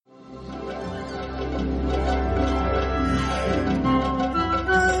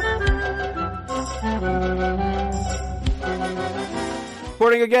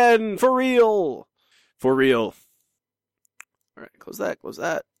recording again, for real. For real. All right, close that,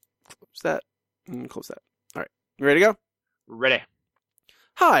 and close that. All right, you ready to go? Ready.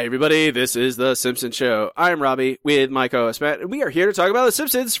 Hi, everybody. This is The Simpsons Show. I'm Robbie with my co-host Matt, and we are here to talk about The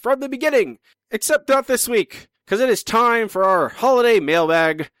Simpsons from the beginning, except not this week, because it is time for our holiday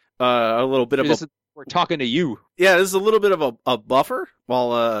mailbag. A little bit of we're talking to you. Yeah, this is a little bit of a buffer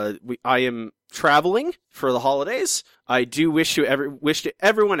while I am traveling for the holidays. I do wish to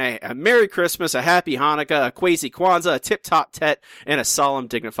everyone a Merry Christmas, a Happy Hanukkah, a Kwasi Kwanzaa, a Tip Top Tet, and a solemn,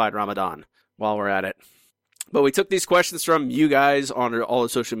 dignified Ramadan while we're at it. But we took these questions from you guys on all the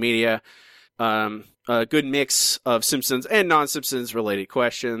social media. A good mix of Simpsons and non-Simpsons related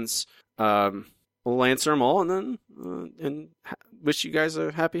questions. We'll answer them all and then wish you guys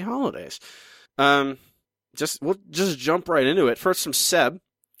a happy holidays. We'll just jump right into it. First from Seb.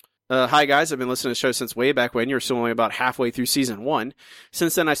 Hi guys, I've been listening to the show since way back when. You're still only about halfway through season 1.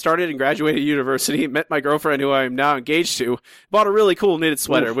 Since then, I started and graduated university, met my girlfriend who I am now engaged to, bought a really cool knitted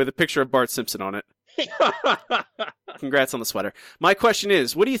sweater with a picture of Bart Simpson on it. Congrats on the sweater. My question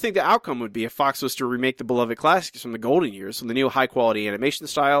is, what do you think the outcome would be if Fox was to remake the beloved classics from the golden years with the new high-quality animation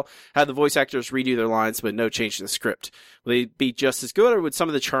style, had the voice actors redo their lines but no change in the script? Will they be just as good, or would some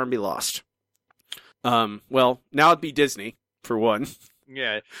of the charm be lost? Well, now it'd be Disney, for one.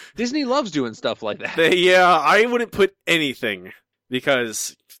 Yeah, Disney loves doing stuff like that. I wouldn't put anything,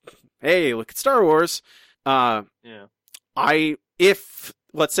 because, hey, look at Star Wars. If,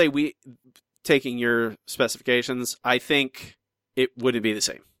 let's say taking your specifications, I think it wouldn't be the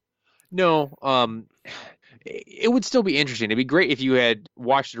same. No, it would still be interesting. It'd be great if you had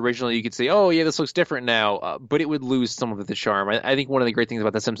watched it originally. You could say, oh, yeah, this looks different now, but it would lose some of the charm. I think one of the great things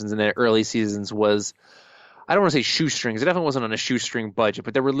about The Simpsons in the early seasons was, I don't want to say shoestrings. It definitely wasn't on a shoestring budget,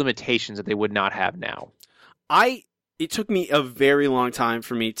 but there were limitations that they would not have now. It took me a very long time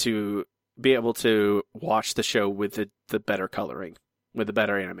for me to be able to watch the show with the better coloring, with the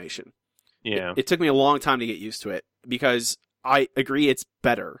better animation. Yeah. It took me a long time to get used to it, because I agree it's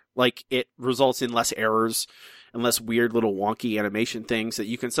better. Like, it results in less errors and less weird little wonky animation things that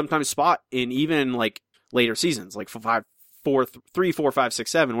you can sometimes spot in even like later seasons, like 3, 4, 5,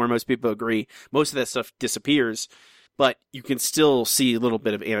 6, 7, where most people agree most of that stuff disappears, but you can still see a little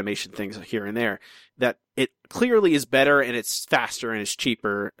bit of animation things here and there that it clearly is better, and it's faster and it's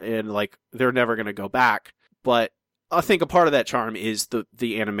cheaper, and like they're never going to go back. But I think a part of that charm is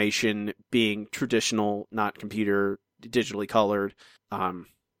the animation being traditional, not computer, digitally colored,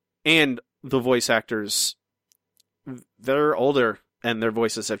 and the voice actors, they're older and their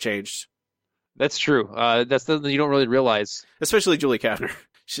voices have changed. That's true. That's something you don't really realize. Especially Julie Kavner.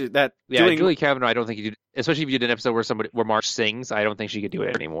 Julie Kavner, I don't think you do, especially if you did an episode where Marge sings, I don't think she could do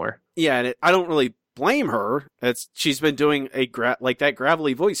it anymore. Yeah, and I don't really blame her. She's been doing that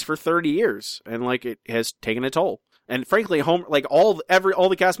gravelly voice for 30 years, and like it has taken a toll. And frankly, Homer, like all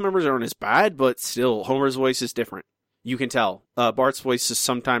the cast members aren't as bad, but still, Homer's voice is different. You can tell. Bart's voice is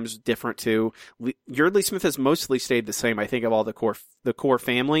sometimes different too. Yeardley Smith has mostly stayed the same, I think, of all the core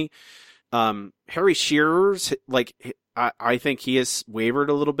family. Harry Shearer's, like, I think he has wavered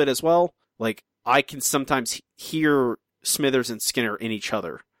a little bit as well. Like, I can sometimes hear Smithers and Skinner in each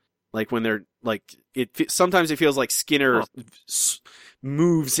other. Like, when they're, like, sometimes it feels like Skinner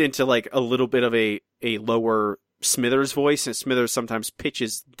moves into, like, a little bit of a lower Smithers voice, and Smithers sometimes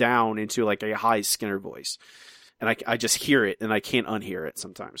pitches down into, like, a high Skinner voice. And I just hear it, and I can't unhear it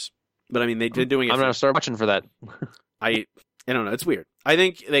sometimes. But, I mean, they've been doing it. I'm going to start watching for that. I don't know. It's weird. I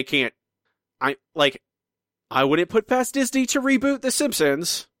think they can't. I wouldn't put past Disney to reboot The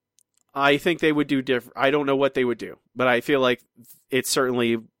Simpsons. I think they would do different. I don't know what they would do, but I feel like it's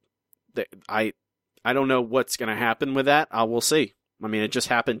certainly. I don't know what's going to happen with that. We'll see. I mean, it just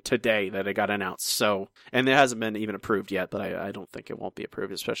happened today that it got announced. So, and it hasn't been even approved yet, but I don't think it won't be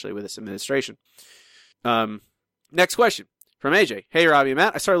approved, especially with this administration. Next question from AJ. Hey, Robbie and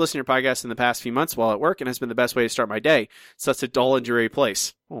Matt. I started listening to your podcast in the past few months while at work, and has been the best way to start my day. Such a dull and dreary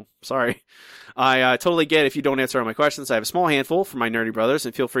place. Oh, sorry. I totally get if you don't answer all my questions. I have a small handful for my nerdy brothers,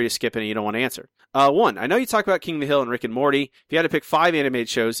 and feel free to skip any you don't want to answer. 1. I know you talk about King of the Hill and Rick and Morty. If you had to pick 5 animated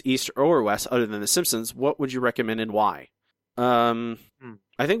shows, East or West, other than The Simpsons, what would you recommend and why? I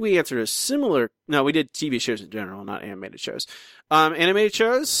think we answered a similar... No, we did TV shows in general, not animated shows. Animated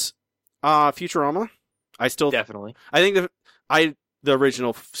shows, Futurama. Definitely. I think the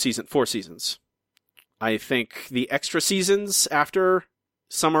original 4 seasons. I think the extra seasons after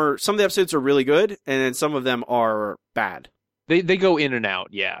some of the episodes are really good, and then some of them are bad. They go in and out,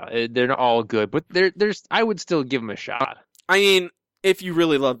 yeah. They're not all good, but there's I would still give them a shot. I mean, if you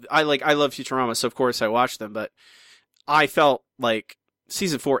really love... I love Futurama, so of course I watch them, but I felt like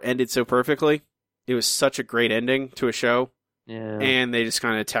season 4 ended so perfectly. It was such a great ending to a show. Yeah. And they just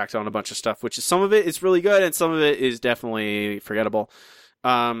kind of tacked on a bunch of stuff, which is some of it is really good and some of it is definitely forgettable.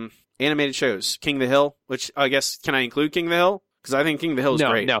 Animated shows, King of the Hill, which I guess, can I include King of the Hill? Because I think King of the Hill is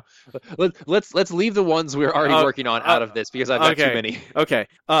great. No, let's leave the ones we're already working on out of this because I've got too many. Okay.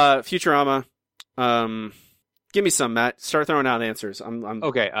 Futurama. Give me some, Matt. Start throwing out answers.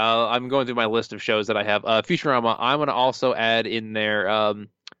 Okay. I'm going through my list of shows that I have. Futurama. I'm going to also add in there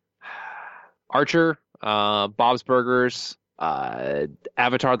Archer, Bob's Burgers,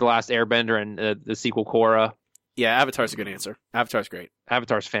 Avatar: The Last Airbender, and the sequel Korra. Yeah, Avatar's a good answer. Avatar's great.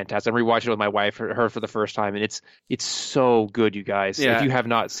 Avatar's fantastic. I'm rewatching it with my wife, her for the first time, and it's so good, you guys. Yeah. If you have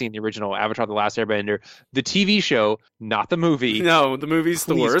not seen the original Avatar: The Last Airbender, the TV show, not the movie. No, the movie's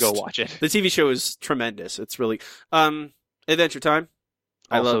the worst. Please go watch it. The TV show is tremendous. It's really Adventure Time.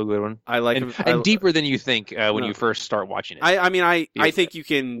 Also a good one. I like and deeper than you think when you first start watching it. I think you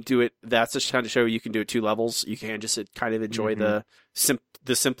can do it. That's the kind of show you can do at 2 levels. You can just kind of enjoy the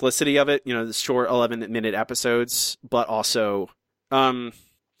simplicity of it. The short 11-minute episodes, but also,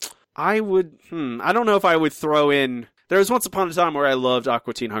 I would. I don't know if I would throw in. There was once upon a time where I loved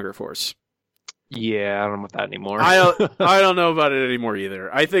Aqua Teen Hunger Force. Yeah, I don't know about that anymore. I don't know about it anymore either.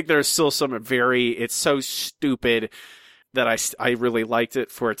 I think there's still some it's so stupid that I really liked it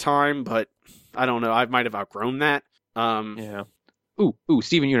for a time, but I don't know. I might have outgrown that. Yeah. Ooh,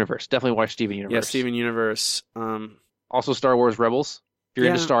 Steven Universe. Definitely watch Steven Universe. Yeah, Steven Universe. Also Star Wars Rebels. If you're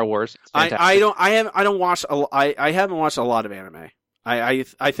into Star Wars, it's fantastic. I haven't watched a lot of anime. I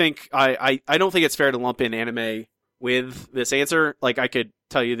think I don't think it's fair to lump in anime with this answer. Like, I could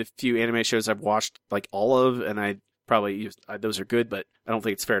tell you the few anime shows I've watched, like all of, and I probably those are good, but I don't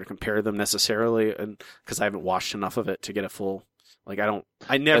think it's fair to compare them necessarily, and because I haven't watched enough of it to get a full. Like,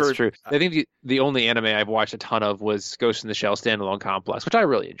 I never. That's true. I think the only anime I've watched a ton of was Ghost in the Shell Standalone Complex, which I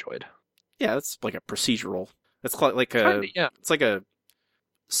really enjoyed. Yeah, that's like a procedural. It's like a It's like a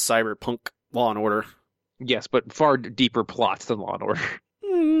cyberpunk Law and Order. Yes, but far deeper plots than Law and Order.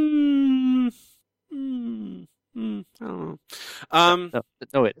 I don't know.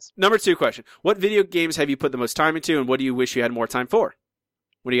 No, it is. Number 2 question: what video games have you put the most time into, and what do you wish you had more time for?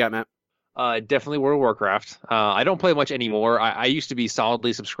 What do you got, Matt? Definitely World of Warcraft. I don't play much anymore. I used to be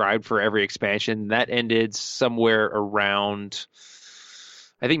solidly subscribed for every expansion. That ended somewhere around,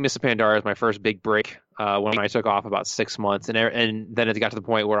 I think Mists of Pandaria is my first big break when I took off about 6 months. And then it got to the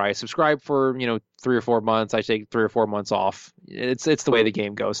point where I subscribed for 3 or 4 months. I take 3 or 4 months off. It's the way the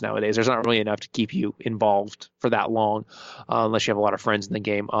game goes nowadays. There's not really enough to keep you involved for that long unless you have a lot of friends in the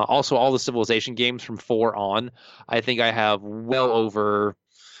game. Also, all the Civilization games from 4 on, I think I have well over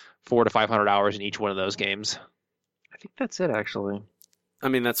 400 to 500 hours in each one of those games. I think that's it, actually. I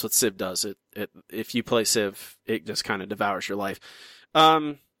mean, that's what Civ does. If you play Civ, it just kind of devours your life.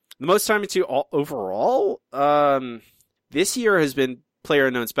 The most time into overall, this year has been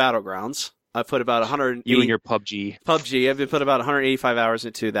PlayerUnknown's Battlegrounds. I've put about 100. You and your PUBG. I've been put about 185 hours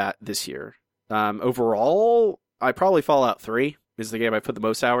into that this year. Overall, I probably Fallout 3 is the game I put the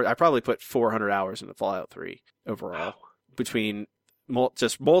most hours. I probably put 400 hours into Fallout 3 overall, between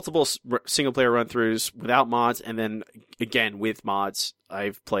just multiple single player run throughs without mods, and then again with mods.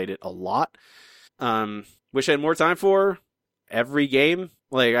 I've played it a lot. Wish I had more time for every game.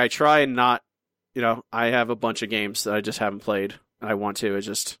 Like, I try and not, I have a bunch of games that I just haven't played and I want to.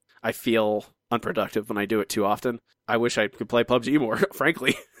 I feel unproductive when I do it too often. I wish I could play PUBG more,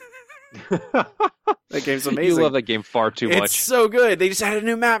 frankly. That game's amazing. You love that game far too much. It's so good. They just added a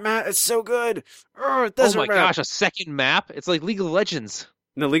new map, Matt. It's so good. Oh my gosh, a second map? It's like League of Legends.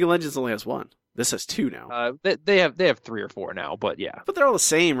 No, League of Legends only has 1. This has 2 now. They have 3 or 4 now, but yeah. But they're all the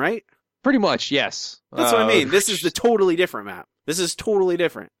same, right? Pretty much, yes. That's what I mean. This is the totally different map. This is totally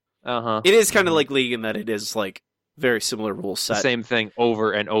different. Uh-huh. It is kind of like League in that it is like very similar rule set. The same thing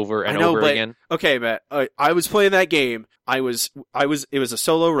over and over and over again. Okay, Matt. I was playing that game. It was a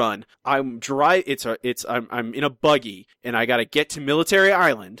solo run. I'm in a buggy and I got to get to Military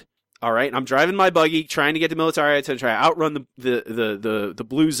Island. All right, and I'm driving my buggy, trying to get to Military Island to try to outrun the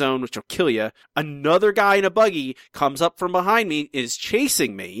blue zone, which will kill you. Another guy in a buggy comes up from behind me, is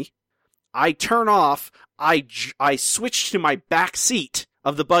chasing me. I turn off. I switch to my back seat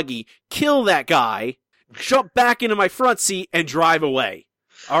of the buggy, kill that guy, jump back into my front seat, and drive away.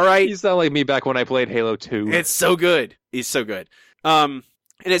 All right? You sound like me back when I played Halo 2. It's so good. It's so good. And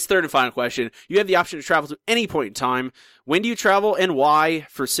its third and final question. You have the option to travel to any point in time. When do you travel and why?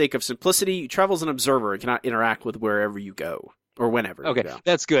 For sake of simplicity, you travel as an observer and cannot interact with wherever you go. Or whenever you go.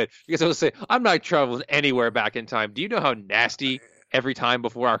 That's good. Because I was say, I'm not traveling anywhere back in time. Do you know how nasty every time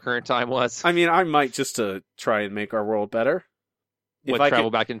before our current time was? I mean, I might just to try and make our world better.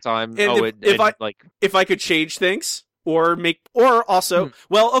 travel back in time. And if I could change things or also,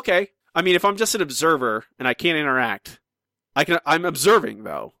 well, okay. I mean, if I'm just an observer and I can't interact, I'm observing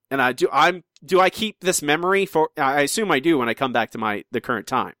though. And do I keep this memory I assume I do when I come back to the current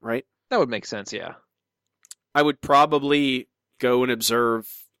time, right? That would make sense. Yeah. I would probably go and observe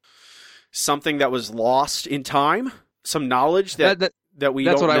something that was lost in time, some knowledge that we don't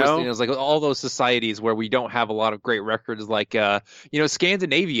know. That's what I was thinking. It was like all those societies where we don't have a lot of great records, like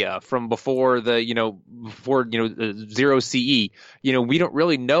Scandinavia from before zero CE. We don't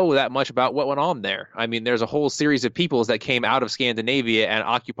really know that much about what went on there. I mean, there's a whole series of peoples that came out of Scandinavia and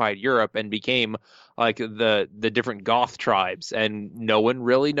occupied Europe and became like the different Goth tribes, and no one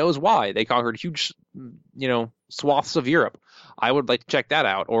really knows why. They conquered huge, swaths of Europe. I would like to check that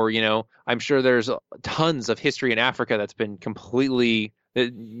out. Or, I'm sure there's tons of history in Africa that's been completely,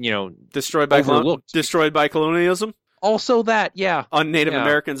 destroyed by colonialism. Also that, yeah. On Native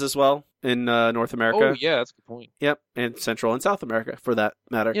Americans as well in North America. Oh, yeah, that's a good point. Yep, and Central and South America, for that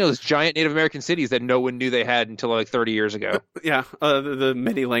matter. Those giant Native American cities that no one knew they had until like 30 years ago. Yeah, the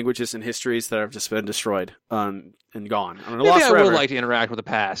many languages and histories that have just been destroyed and gone. Maybe I would like to interact with the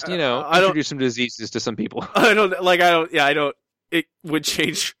past, introduce some diseases to some people. It would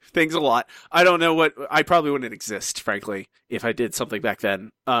change things a lot. I don't know I probably wouldn't exist, frankly, if I did something back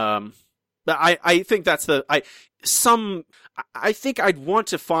then. But I think I think I'd want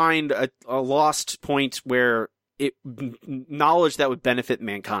to find a lost point where knowledge that would benefit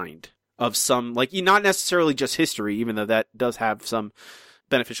mankind of some, like, not necessarily just history, even though that does have some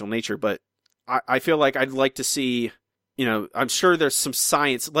beneficial nature, but I feel like I'd like to see, I'm sure there's some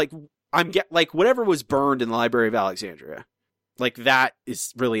science, like whatever was burned in the Library of Alexandria. Like, that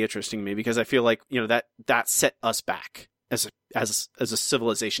is really interesting to me, because I feel like, that set us back as a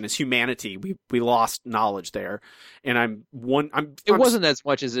civilization, as humanity. We lost knowledge there, and it wasn't as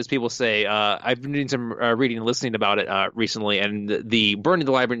much as people say. I've been doing some reading and listening about it recently, and the burning of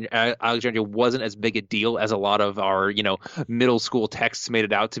the Library in Alexandria wasn't as big a deal as a lot of our middle school texts made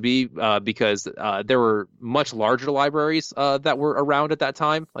it out to be, because there were much larger libraries that were around at that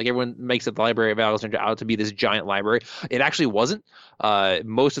time. Like, everyone makes the Library of Alexandria out to be this giant library. It actually wasn't.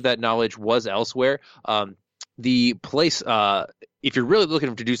 Most of that knowledge was elsewhere. The place, if you're really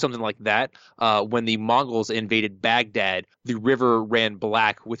looking to do something like that, when the Mongols invaded Baghdad, the river ran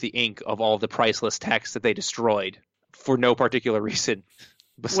black with the ink of all the priceless texts that they destroyed for no particular reason.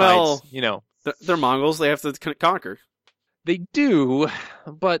 Besides, they're Mongols. They have to conquer. They do,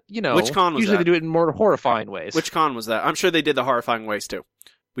 but, which Khan was usually that? They do it in more horrifying ways. Which Khan was that? I'm sure they did the horrifying ways, too.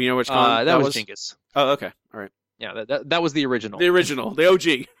 But you know which Khan that was? Genghis. Oh, okay. All right. Yeah, that was the original. The original. The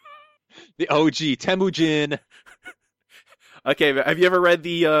OG. The OG, Temujin. Okay, have you ever read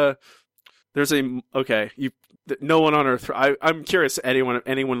no one on Earth. I'm curious.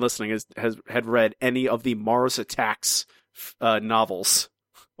 Anyone listening had read any of the Mars Attacks novels?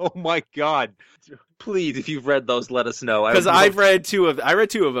 Oh my God! Please, if you've read those, let us know. Because I read two of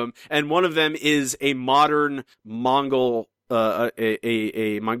them, and one of them is a modern Mongol.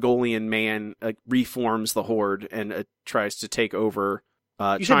 A Mongolian man reforms the Horde and tries to take over.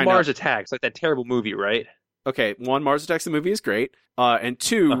 You said Mars Attacks, like that terrible movie, right? Okay, one, Mars Attacks, the movie is great. And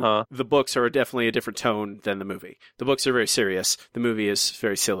two, the books are definitely a different tone than the movie. The books are very serious. The movie is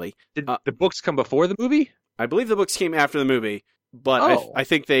very silly. Did the books come before the movie? I believe the books came after the movie, but I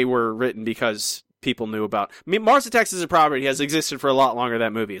think they were written because people knew about. I mean, Mars Attacks as a property has existed for a lot longer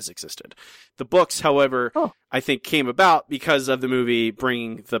than that movie has existed. The books, however, I think came about because of the movie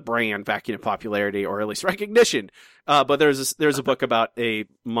bringing the brand back into popularity, or at least recognition. But there's a book about a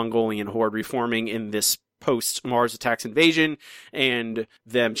Mongolian horde reforming in this post-Mars Attacks invasion and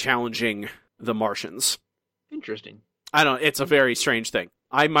them challenging the Martians. Interesting. It's a very strange thing.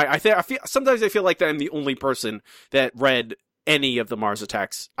 Sometimes I feel like that I'm the only person that read any of the Mars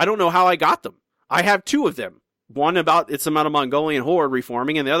Attacks. I don't know how I got them. I have two of them. One about a Mongolian horde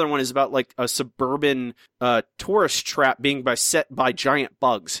reforming, and the other one is about like a suburban tourist trap being set by giant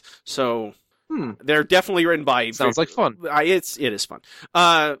bugs. So they're definitely written by. Sounds like fun. It is fun.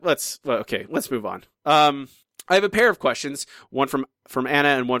 Let's move on. I have a pair of questions, one from Anna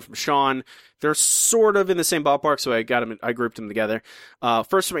and one from Sean. They're sort of in the same ballpark, so I grouped them together.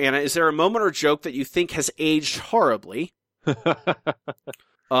 First from Anna: is there a moment or joke that you think has aged horribly?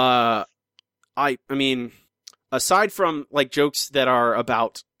 I mean, aside from like jokes that are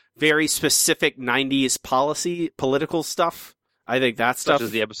about very specific 90s political stuff, I think that stuff... Such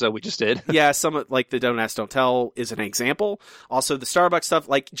as the episode we just did. Yeah, some like the Don't Ask, Don't Tell is an example. Also, the Starbucks stuff,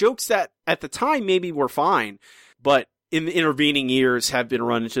 like jokes that at the time maybe were fine, but in the intervening years have been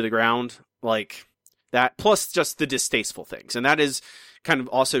run into the ground. Like, That plus just the distasteful things. And that is kind of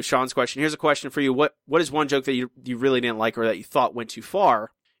also Sean's question. Here's a question for you. What is one joke that you really didn't like or that you thought went too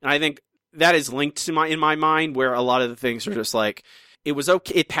far? And I think that is linked to in my mind, where a lot of the things are just like, it was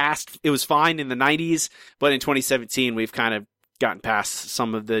okay, it passed, it was fine in the 90s, but in 2017 we've kind of gotten past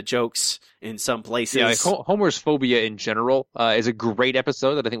some of the jokes in some places. Yeah, like Homer's phobia in general is a great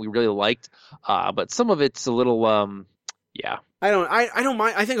episode that I think we really liked, but some of it's a little yeah. I don't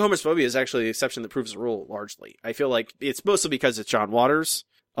mind. I think Homer's phobia is actually the exception that proves the rule largely. I feel like it's mostly because it's John Waters.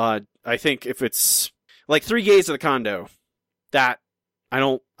 I think if it's like Three Gays of the Condo, that I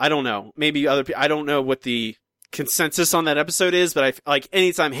don't know. Maybe other people, I don't know what the consensus on that episode is, but like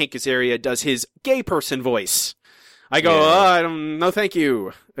anytime Hank Azaria does his gay person voice, I go, I don't, no, thank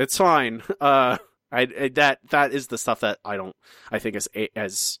you. It's fine. That is the stuff that I think is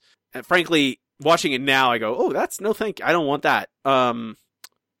as frankly, watching it now, I go, oh, that's no thank you. I don't want that. And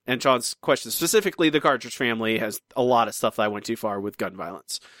Sean's question, specifically the Cartridge Family, has a lot of stuff that I went too far with gun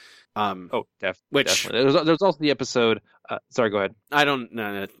violence. Definitely. There's also the episode. Sorry, go ahead. I don't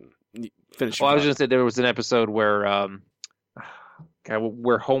know. Finish. Well, I was going to say there was an episode where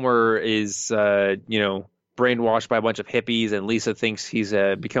Homer is, brainwashed by a bunch of hippies, and Lisa thinks he's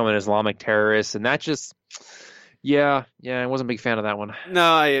becoming an Islamic terrorist, and that just, I wasn't a big fan of that one.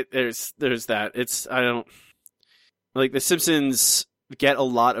 No, there's that. I don't like The Simpsons get a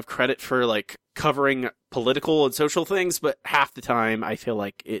lot of credit for like covering political and social things, but half the time I feel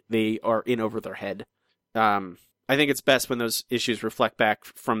like they are in over their head. I think it's best when those issues reflect back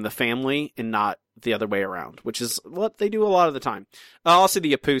from the family and not the other way around, which is what they do a lot of the time. Also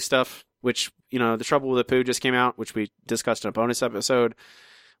the Apu stuff, which, The Trouble with Apu just came out, which we discussed in a bonus episode.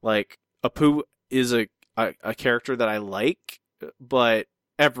 Like, Apu is a character that I like, but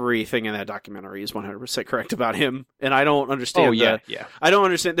everything in that documentary is 100% correct about him, and I don't understand. I don't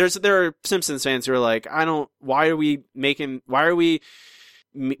understand. There are Simpsons fans who are like, why are we picking apart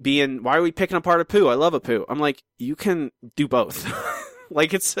Apu? I love Apu. I'm like, you can do both.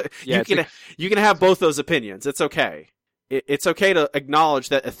 Like you can have both those opinions. It's okay. It's okay to acknowledge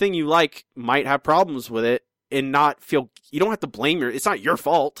that a thing you like might have problems with it and not feel, you don't have to blame it's not your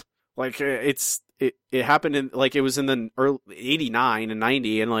fault. Like it happened in, like, it was in the early 89 and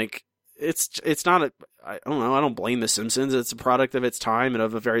 90, and like it's not I don't know, I don't blame The Simpsons. It's a product of its time and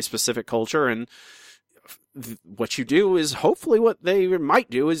of a very specific culture, and what you do is hopefully what they might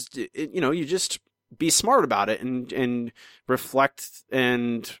do is, you just be smart about it and reflect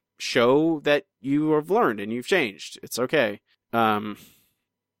and show that you have learned and you've changed. It's okay. I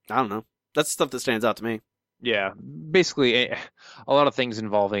don't know. That's stuff that stands out to me. Yeah, basically a lot of things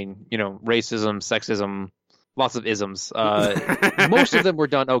involving, racism, sexism, lots of isms. Most of them were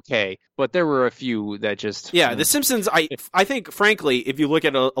done okay, but there were a few that just... Yeah, The Simpsons, I think, frankly, if you look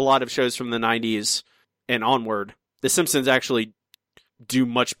at a lot of shows from the 90s and onward, The Simpsons actually do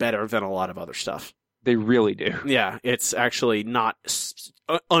much better than a lot of other stuff. They really do. Yeah, it's actually not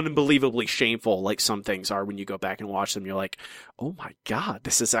unbelievably shameful like some things are when you go back and watch them. You're like, oh my God,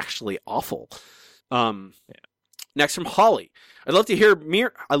 this is actually awful. Next from Holly. I'd love to hear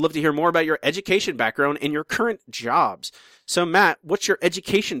more about your education background and your current jobs. So Matt, what's your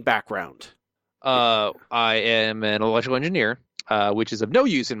education background? I am an electrical engineer, which is of no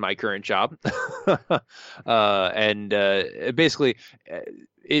use in my current job. Basically,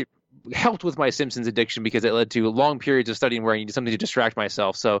 it helped with my Simpsons addiction because it led to long periods of studying where I needed something to distract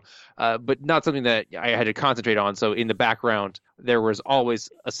myself. So, but not something that I had to concentrate on. So in the background, there was always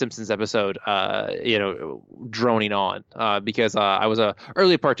a Simpsons episode, droning on, because I was a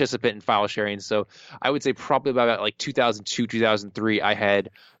early participant in file sharing. So I would say probably about like 2002, 2003, I had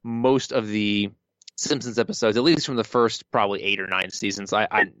most of the Simpsons episodes, at least from the first probably 8 or 9 seasons. I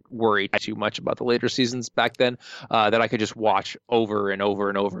didn't worry too much about the later seasons back then, that I could just watch over and over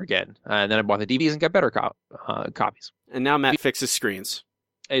and over again. And then I bought the DVDs and got better copies. And now Matt fixes screens.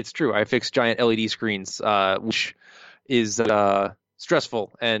 It's true. I fixed giant LED screens, which is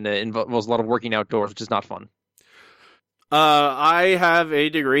stressful and involves a lot of working outdoors, which is not fun. I have a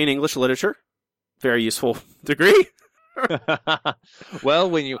degree in English literature. Very useful degree. Well,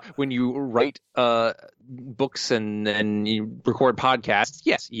 when you write books and you record podcasts,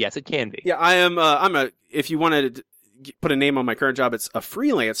 yes, it can be. Yeah, I am. If you wanted to put a name on my current job, it's a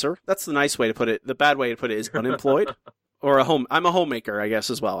freelancer. That's the nice way to put it. The bad way to put it is unemployed, or I'm a homemaker, I guess,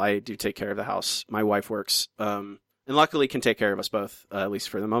 as well. I do take care of the house. My wife works, and luckily can take care of us both, at least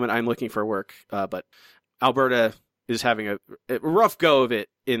for the moment. I'm looking for work, but Alberta is having a rough go of it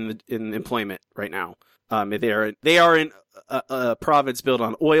in employment right now. They are in a province built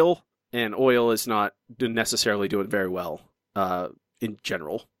on oil, and oil is not necessarily doing very well in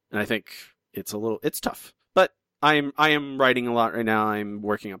general. And I think it's tough. But I am writing a lot right now. I'm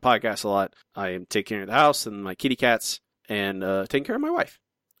working on podcasts a lot. I am taking care of the house and my kitty cats and taking care of my wife.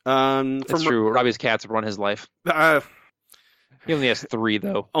 That's true. Robbie's cats run his life. He only has 3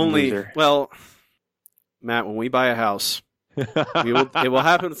 though. Well, Matt, when we buy a house, it will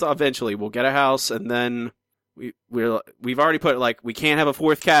happen eventually. We'll get a house, and then we've already put we can't have a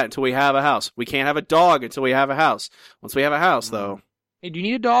 4th cat until we have a house. We can't have a dog until we have a house. Once we have a house, though. Hey, do you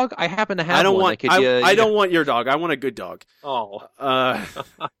need a dog? I happen to have I don't one. Want, I don't want your dog. I want a good dog. Oh.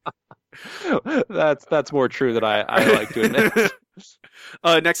 That's more true than I like to admit.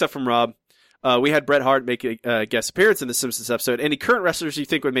 Next up from Rob. We had Bret Hart make a guest appearance in the Simpsons episode. Any current wrestlers you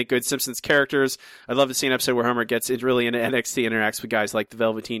think would make good Simpsons characters? I'd love to see an episode where Homer gets really into NXT, interacts with guys like the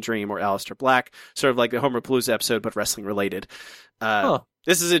Velveteen Dream or Aleister Black, sort of like the Homer Palooza episode, but wrestling related.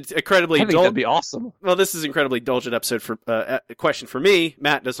 This is an incredibly. I think that'd be awesome. Well, this is an incredibly indulgent episode for a question for me.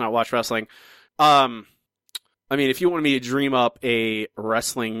 Matt does not watch wrestling. I mean, if you wanted me to dream up a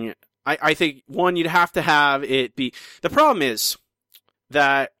wrestling, I think one you'd have to have it be. The problem is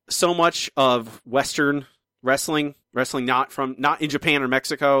that so much of Western wrestling not in Japan or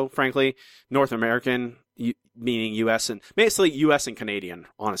Mexico, frankly, North American, meaning U.S. and basically U.S. and Canadian,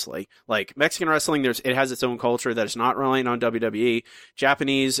 honestly. Like Mexican wrestling, it has its own culture that is not relying on WWE.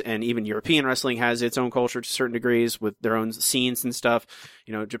 Japanese and even European wrestling has its own culture to certain degrees with their own scenes and stuff.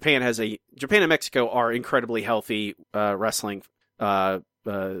 You know, Japan and Mexico are incredibly healthy wrestling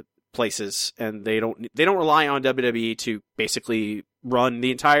places, and they don't rely on WWE to basically run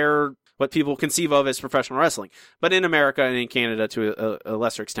the entire what people conceive of as professional wrestling. But in America and in Canada to a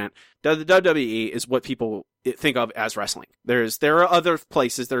lesser extent, the WWE is what people think of as wrestling. There are other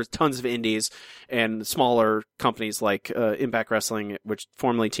places, there's tons of indies and smaller companies like Impact Wrestling, which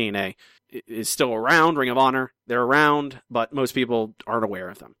formerly TNA, is still around. Ring of Honor, they're around, but most people aren't aware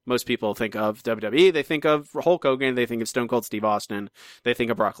of them. Most people think of WWE, they think of Hulk Hogan, they think of Stone Cold Steve Austin, they think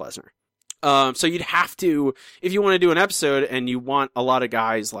of Brock Lesnar. So you'd have to, if you want to do an episode and you want a lot of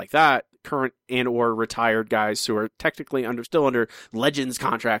guys like that, current and or retired guys who are technically still under Legends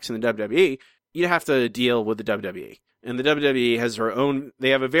contracts in the WWE, you'd have to deal with the WWE. And the WWE has they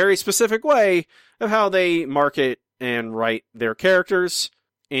have a very specific way of how they market and write their characters,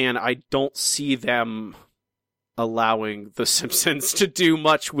 and I don't see them allowing The Simpsons to do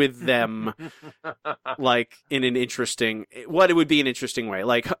much with them, like in an interesting, what it would be an interesting way.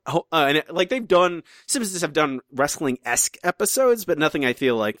 Like Simpsons have done wrestling-esque episodes, but nothing I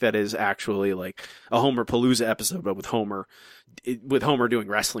feel like that is actually like a Homer Palooza episode, but with Homer doing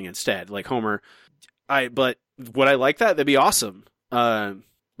wrestling instead. Like but would I like that? That'd be awesome. But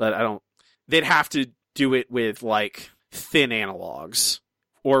they'd have to do it with like thin analogs,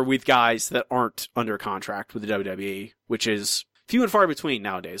 or with guys that aren't under contract with the WWE, which is few and far between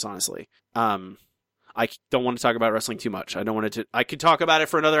nowadays, honestly. I don't want to talk about wrestling too much. I could talk about it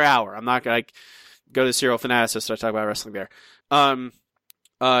for another hour. I'm not going to go to Serial Fanaticist to talk about wrestling there.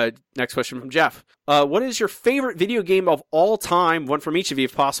 Next question from Jeff. What is your favorite video game of all time? One from each of you,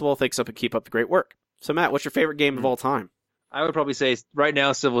 if possible. Thanks up and keep up the great work. So, Matt, what's your favorite game of all time? I would probably say right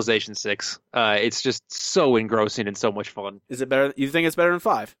now Civilization 6. It's just so engrossing and so much fun. Is it better? You think it's better than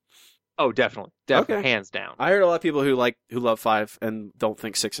 5? Oh, definitely. Okay. Hands down. I heard a lot of people who love 5 and don't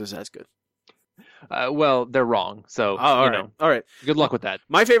think 6 is as good. Well, they're wrong. So, all right. Good luck with that.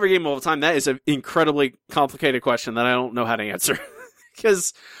 My favorite game of all time, that is an incredibly complicated question that I don't know how to answer.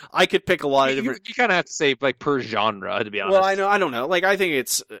 Because I could pick a lot of different. You kind of have to say like per genre, to be honest. Well, I don't know. Like, I think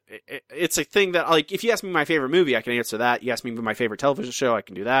it's a thing that, like, if you ask me my favorite movie, I can answer that. You ask me my favorite television show, I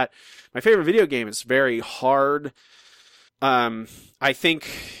can do that. My favorite video game is very hard. I think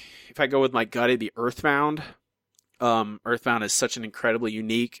if I go with my gut, it'd be Earthbound. Earthbound is such an incredibly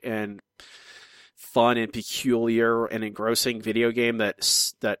unique and fun and peculiar and engrossing video game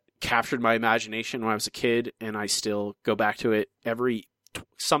that captured my imagination when I was a kid, and I still go back to it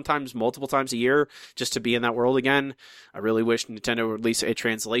sometimes multiple times a year just to be in that world again. I really wish Nintendo would release a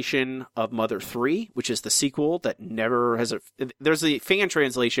translation of Mother 3, which is the sequel that never has there's a fan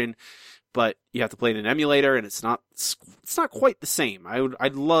translation, but you have to play in an emulator, and it's not quite the same.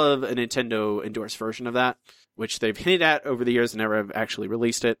 I'd love a Nintendo endorsed version of that, which they've hinted at over the years and never have actually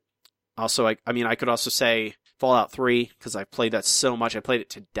released it. Also, I could also say Fallout 3, because I've played that so much. I played it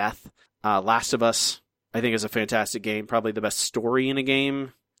to death. Last of Us, I think, is a fantastic game. Probably the best story in a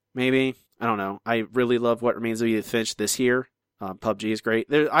game, maybe. I don't know. I really love What Remains of Edith Finch this year. PUBG is great.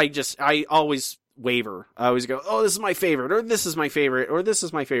 I always waver. I always go, oh, this is my favorite, or this is my favorite, or this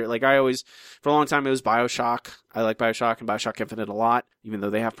is my favorite. Like, for a long time, it was BioShock. I like BioShock and BioShock Infinite a lot, even though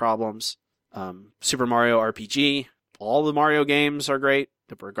they have problems. Super Mario RPG. All the Mario games are great.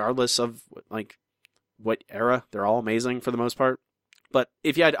 regardless of like what era. They're all amazing for the most part. But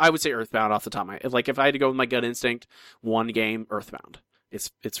if you had, I would say Earthbound off the top of my head. Like if I had to go with my gut instinct, one game, Earthbound. It's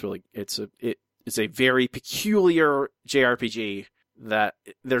a very peculiar JRPG that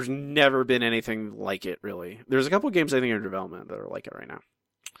there's never been anything like it, really. There's a couple of games I think are in development that are like it right now.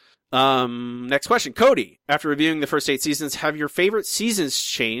 Next question. Cody, after reviewing the first 8 seasons, have your favorite seasons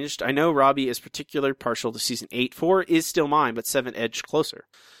changed? I know Robbie is particularly partial to season 8. 4 is still mine, but 7 edged closer.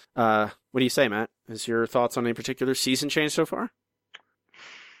 What do you say, Matt? Is your thoughts on any particular season changed so far?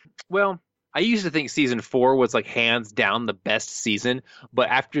 Well, I used to think season 4 was like hands down the best season, but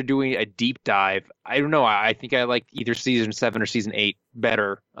after doing a deep dive, I don't know. I think I liked either season 7 or season 8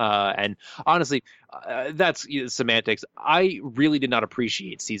 better. And honestly, that's semantics. I really did not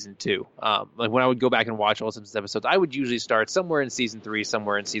appreciate season 2. Like when I would go back and watch all Simpsons episodes, I would usually start somewhere in season 3,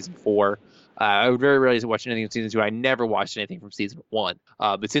 somewhere in season 4. I would very rarely watch anything in season 2. I never watched anything from season 1.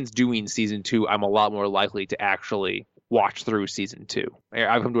 But since doing season 2, I'm a lot more likely to actually watch through season 2.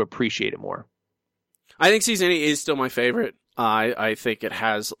 I've come to appreciate it more. I think season 8 is still my favorite. I think it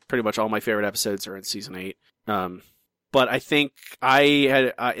has pretty much all my favorite episodes are in season 8. But I think I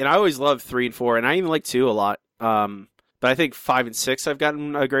had, and I always loved 3 and 4, and I even like 2 a lot. But I think 5 and 6 I've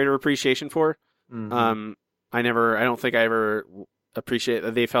gotten a greater appreciation for. Mm-hmm. I don't think I ever appreciate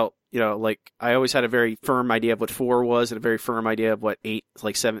that they felt, like I always had a very firm idea of what 4 was and a very firm idea of what 8,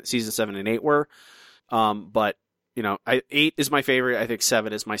 like season 7 and 8 were. But 8 is my favorite. I think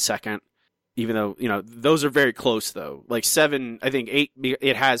 7 is my second. Even though, those are very close though. Like 7, I think 8,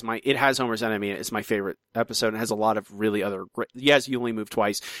 it has Homer's Enemy, and it's my favorite episode, and it has a lot of really other great, yes, You Only Move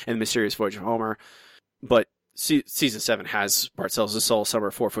Twice, and The Mysterious Voyage of Homer. But season 7 has Bart Sells His Soul, Summer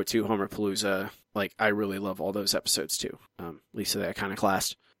 4'2", Homer Palooza. Like, I really love all those episodes too. Lisa, that kind of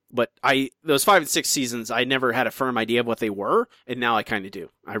classed. But those 5 and 6 seasons, I never had a firm idea of what they were, and now I kind of do.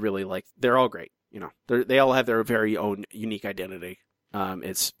 I really like, they're all great. They all have their very own unique identity.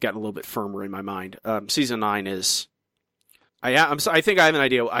 It's gotten a little bit firmer in my mind. Season 9 is, I think I have an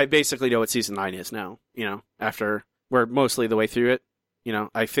idea. I basically know what season 9 is now, after we're mostly the way through it.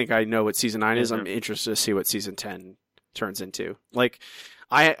 I think I know what season 9 is. I'm interested to see what season 10 turns into. Like,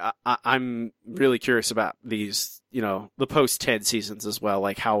 I'm really curious about these, the post 10 seasons as well.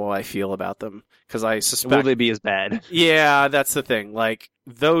 Like, how will I feel about them? Because I suspect, will they be as bad? Yeah, that's the thing. Like,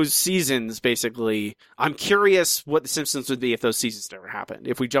 those seasons, basically, I'm curious what The Simpsons would be if those seasons never happened.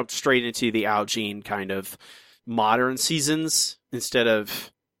 If we jumped straight into the Al Jean kind of modern seasons instead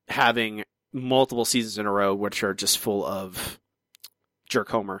of having multiple seasons in a row, which are just full of jerk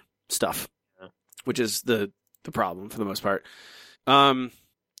Homer stuff, which is the problem for the most part.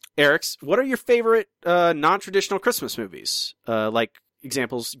 Eric's, what are your favorite non-traditional Christmas movies? Like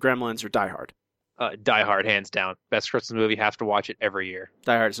examples, Gremlins or Die Hard? Die Hard, hands down. Best Christmas movie. Have to watch it every year.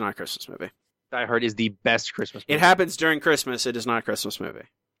 Die Hard is not a Christmas movie. Die Hard is the best Christmas movie. It happens during Christmas. It is not a Christmas movie.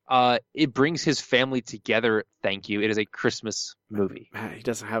 It brings his family together. Thank you. It is a Christmas movie.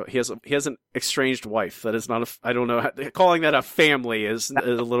 He has an estranged wife. That is not I don't know. Calling that a family is a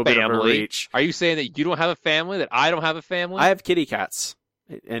little bit of a reach. Are you saying that you don't have a family? That I don't have a family? I have kitty cats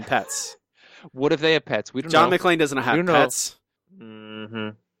and pets. What if they have pets? We don't John know. McClane doesn't have pets. Mm-hmm.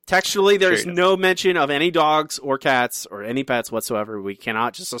 Textually, there's no mention of any dogs or cats or any pets whatsoever. We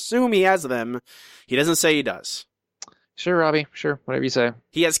cannot just assume he has them. He doesn't say he does. Sure, Robbie. Sure, whatever you say.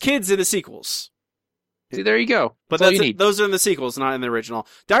 He has kids in the sequels. See, there you go. But those are in the sequels, not in the original.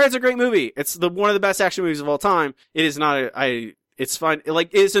 Die Hard's a great movie. It's one of the best action movies of all time. It is not. It's fun.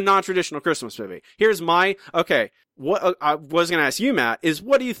 It's a non-traditional Christmas movie. Here's what I was going to ask you, Matt, is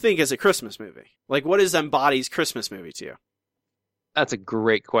what do you think is a Christmas movie? Like, what is embodies Christmas movie to you? That's a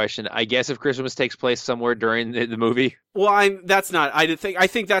great question. I guess if Christmas takes place somewhere during the movie. Well, I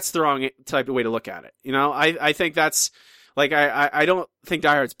think that's the wrong type of way to look at it. I think that's like, I don't think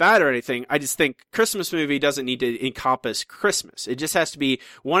Die Hard's bad or anything. I just think Christmas movie doesn't need to encompass Christmas. It just has to be,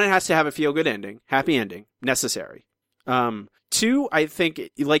 one, it has to have a feel good ending, happy ending, necessary. 2, I think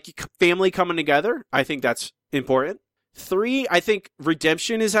like family coming together. I think that's important. 3, I think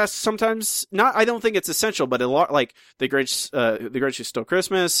redemption is sometimes not. I don't think it's essential, but a lot like the Grinch Who Stole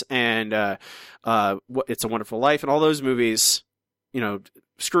Christmas and It's a Wonderful Life and all those movies.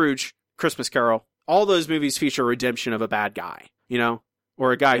 Scrooge, Christmas Carol, all those movies feature redemption of a bad guy.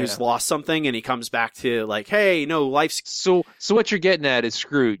 Or a guy who's lost something and he comes back to like, hey, no, life's so. What you're getting at is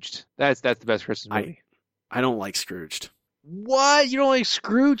Scrooged. That's the best Christmas movie. I don't like Scrooged. What? You don't like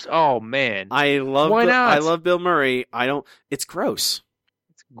Scrooge? Oh man, I love. Why not? I love Bill Murray. I don't. It's gross.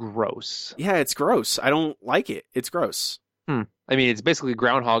 It's gross. Yeah, it's gross. I don't like it. It's gross. I mean, it's basically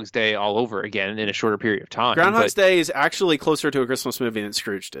Groundhog's Day all over again in a shorter period of time. Groundhog's but Day is actually closer to a Christmas movie than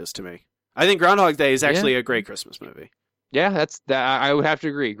Scrooged is to me. I think Groundhog Day is actually a great Christmas movie. Yeah, that's that. I would have to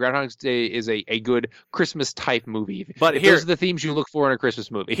agree. Groundhog's Day is a good Christmas type movie. But those are the themes you look for in a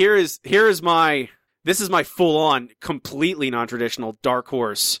Christmas movie. Here is my full on, completely non traditional dark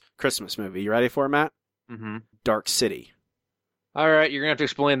horse Christmas movie. You ready for it, Matt? Mm-hmm. Dark City. All right, you're gonna have to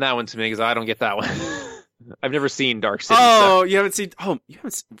explain that one to me because I don't get that one. I've never seen Dark City. Oh, you haven't seen? Oh, you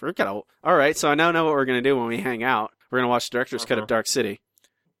haven't. We're gonna. All right, so I now know what we're gonna do when we hang out. We're gonna watch the director's cut of Dark City.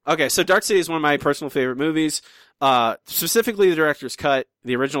 Okay, so Dark City is one of my personal favorite movies. Specifically, the director's cut.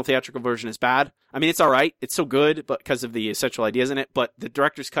 The original theatrical version is bad. I mean, it's all right. It's so good, but because of the essential ideas in it. But the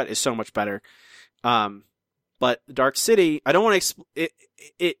director's cut is so much better. But Dark City, I don't want to.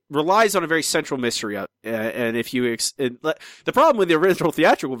 It relies on a very central mystery, and if you the problem with the original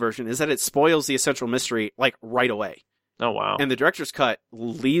theatrical version is that it spoils the essential mystery like right away. Oh wow! And the director's cut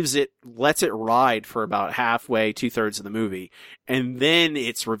lets it ride for about halfway, 2/3 of the movie, and then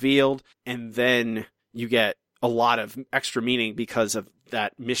it's revealed, and then you get a lot of extra meaning because of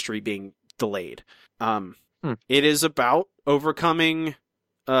that mystery being delayed. It is about overcoming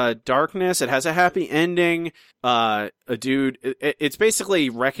darkness. It has a happy ending. It's basically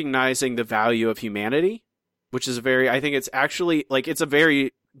recognizing the value of humanity, which is I think it's actually it's a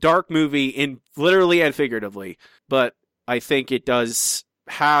very dark movie in literally and figuratively, but I think it does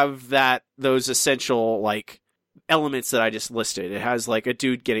have those essential elements that I just listed. It has a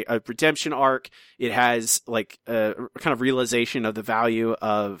dude getting a redemption arc. It has a kind of realization of the value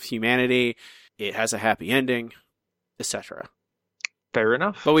of humanity. It has a happy ending, etc. Fair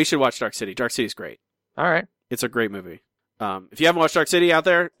enough. But we should watch Dark City. Dark City is great. All right. It's a great movie. If you haven't watched Dark City out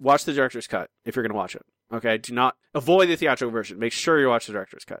there, watch the director's cut if you're going to watch it. Okay? Do not avoid the theatrical version. Make sure you watch the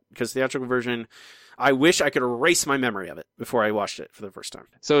director's cut, because the theatrical version, I wish I could erase my memory of it before I watched it for the first time.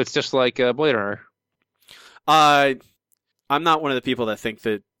 So it's just like Blade Runner. I'm not one of the people that think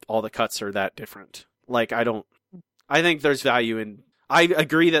that all the cuts are that different. I think there's value in. I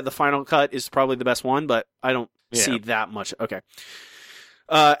agree that the final cut is probably the best one, but I don't see that much. Okay.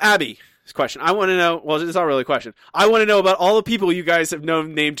 Abby's question. I want to know. Well, it's not really a question. I want to know about all the people you guys have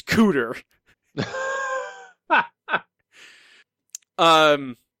known named Cooter.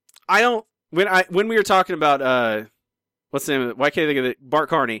 I don't. When we were talking about what's the name of it? Why can't I think of it? Bart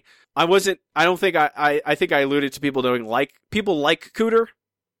Carney. I don't think I think I alluded to people knowing people like Cooter,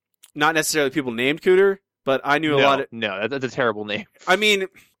 not necessarily people named Cooter, but I knew a lot of. No, that's a terrible name. I mean,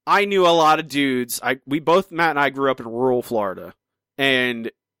 I knew a lot of dudes. Matt and I grew up in rural Florida,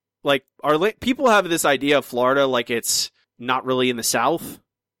 and people have this idea of Florida like it's not really in the South,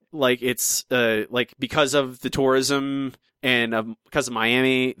 it's because of the tourism and because of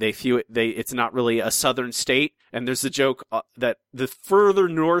Miami, they view it. It's not really a southern state, and there's the joke that the further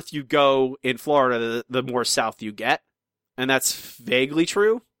north you go in Florida, the more south you get, and that's vaguely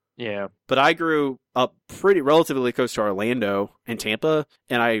true. Yeah, but I grew up relatively close to Orlando and Tampa,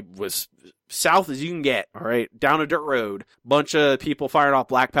 and I was south as you can get. All right, down a dirt road, bunch of people firing off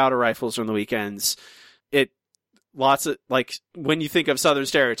black powder rifles on the weekends. Lots of when you think of Southern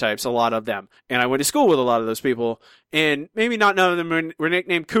stereotypes, a lot of them. And I went to school with a lot of those people, and maybe not none of them were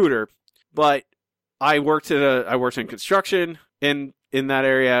nicknamed Cooter, but I worked in construction in that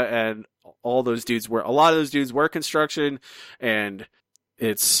area, and a lot of those dudes were construction, and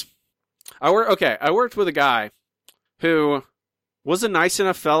I worked with a guy who was a nice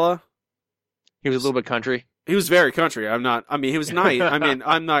enough fella. He was a little bit country. He was very country. He was nice.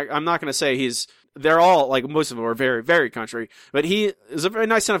 I'm not going to say they're all, most of them are very, very country, but he is a very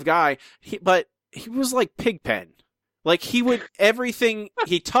nice enough guy. But he was like Pigpen. Everything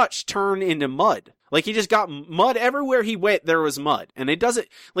he touched turn into mud. He just got mud everywhere he went. There was mud, and it doesn't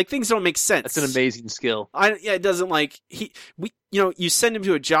things don't make sense. That's an amazing skill. It doesn't you send him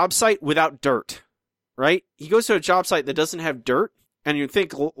to a job site without dirt, right? He goes to a job site that doesn't have dirt, and you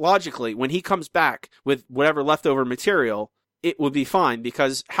think logically when he comes back with whatever leftover material, it would be fine,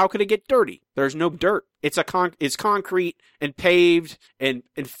 because how could it get dirty? There's no dirt. It's concrete and paved and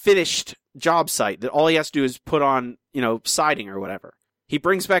finished job site that all he has to do is put on, siding or whatever. He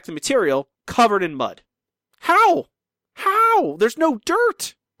brings back the material covered in mud. How? There's no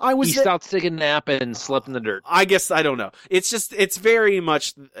dirt. He stopped taking a nap and slept in the dirt. I guess, I don't know. It's very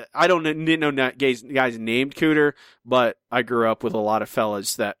much, I didn't know guys named Cooter, but I grew up with a lot of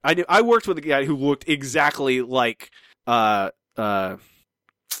fellas that I knew. I worked with a guy who looked exactly like Cooter.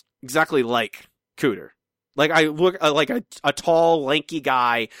 I look like a tall, lanky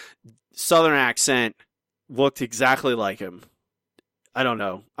guy, Southern accent, looked exactly like him. I don't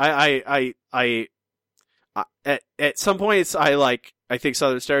know. At some points, I think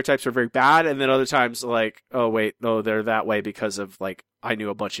Southern stereotypes are very bad, and then other times, like, oh wait, no, they're that way because of like I knew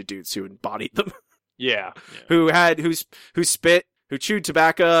a bunch of dudes who embodied them, Yeah. who spit, who chewed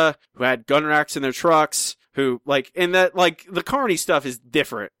tobacco, who had gun racks in their trucks, who and that like the Carney stuff is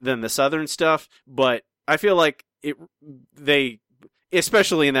different than the Southern stuff, but I feel like they,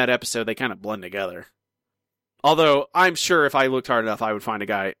 especially in that episode, they kind of blend together. Although I'm sure if I looked hard enough, I would find a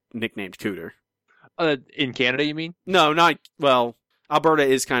guy nicknamed Cooter. In Canada, you mean? No, not well. Alberta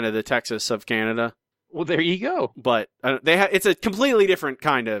is kind of the Texas of Canada. Well, there you go. But it's a completely different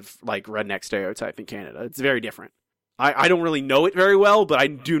kind of like redneck stereotype in Canada. It's very different. I don't really know it very well, but I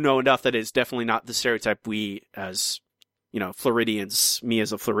do know enough that it's definitely not the stereotype we as Floridians, me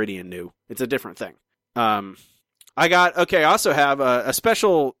as a Floridian knew. It's a different thing. I also have a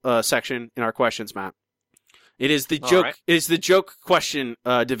special section in our questions, Matt. It is the joke. Right. It is the joke question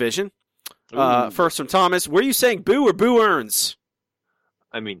division. First from Thomas, were you saying boo or boo earns?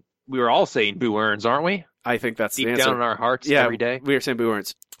 I mean, we were all saying boo earns, aren't we? I think that's deep the answer. Down in our hearts every day. We are saying boo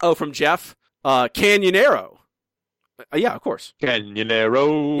earns. Oh, from Jeff, Canyonero. Yeah, of course.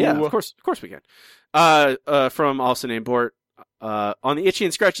 Canyonero. Yeah, of course we can. From also named Bort, on the Itchy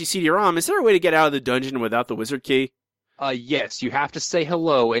and Scratchy CD-ROM, is there a way to get out of the dungeon without the wizard key? Yes, you have to say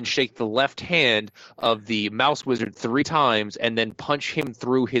hello and shake the left hand of the mouse wizard 3 times and then punch him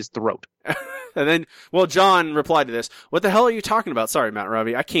through his throat. And then, John replied to this, what the hell are you talking about? Sorry, Matt and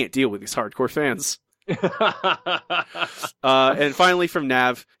Robbie, I can't deal with these hardcore fans. And finally from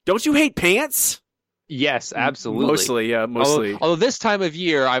Nav, don't you hate pants? Yes, absolutely. Mostly. Although this time of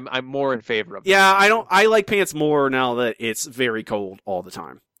year, I'm more in favor of them. Yeah, I like pants more now that it's very cold all the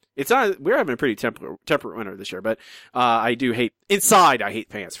time. It's not. We're having a pretty temperate winter this year, but I do hate inside. I hate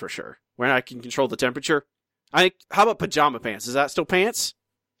pants for sure. When I can control the temperature. How about pajama pants? Is that still pants?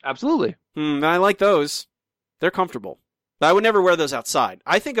 Absolutely. I like those. They're comfortable. But I would never wear those outside.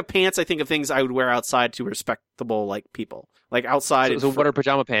 I think of pants. I think of things I would wear outside to respectable people, like outside. So what are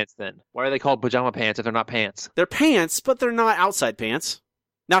pajama pants then? Why are they called pajama pants if they're not pants? They're pants, but they're not outside pants.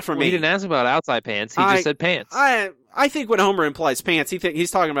 Not for me. He didn't ask about outside pants. He just said pants. I think when Homer implies pants,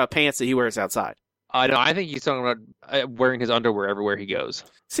 he's talking about pants that he wears outside. No, I think he's talking about wearing his underwear everywhere he goes.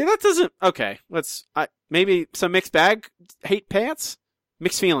 See, that doesn't... Okay, maybe some mixed bag hate pants?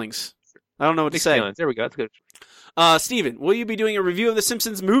 Mixed feelings. I don't know what to say. Feelings. There we go. That's good. Steven, will you be doing a review of The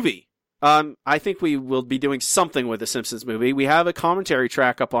Simpsons movie? I think we will be doing something with The Simpsons movie. We have a commentary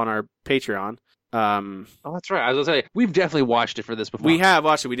track up on our Patreon. That's right. I was going to say, we've definitely watched it for this before. We have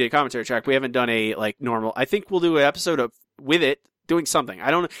watched it. We did a commentary track. We haven't done a normal. I think we'll do an episode with it doing something. I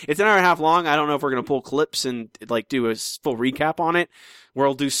don't know. It's an hour and a half long. I don't know if we're going to pull clips and do a full recap on it.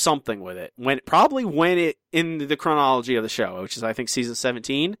 We'll do something with it when it in the chronology of the show, which is I think season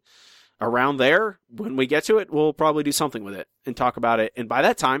 17. Around there, when we get to it, we'll probably do something with it and talk about it. And by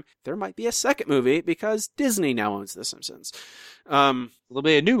that time, there might be a second movie because Disney now owns The Simpsons. There'll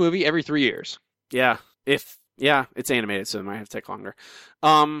be a new movie every 3 years. Yeah, it's animated, so it might have to take longer.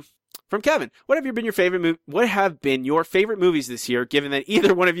 From Kevin, what have been your favorite movies this year? Given that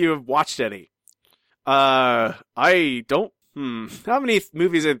either one of you have watched any, I don't. How many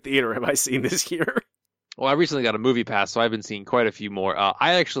movies in theater have I seen this year? Well, I recently got a movie pass, so I've been seeing quite a few more.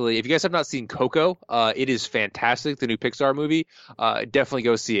 If you guys have not seen Coco, it is fantastic. The new Pixar movie. Definitely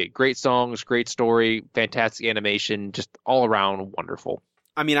go see it. Great songs, great story, fantastic animation, just all around wonderful.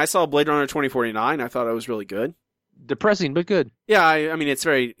 I mean, I saw Blade Runner 2049. I thought it was really good. Depressing, but good. Yeah, I mean, it's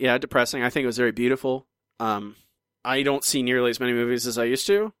very depressing. I think it was very beautiful. I don't see nearly as many movies as I used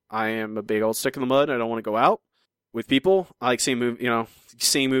to. I am a big old stick in the mud. I don't want to go out with people. I like seeing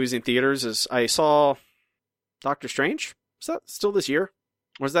movies in theaters. As I saw Doctor Strange. Was that still this year?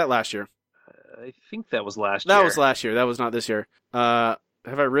 Or was that last year? I think that was last year. That was last year. That was not this year. Have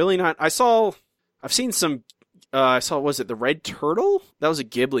I really not? I've seen some. Was it The Red Turtle? That was a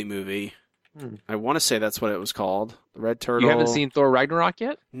Ghibli movie. I want to say that's what it was called. The Red Turtle. You haven't seen Thor Ragnarok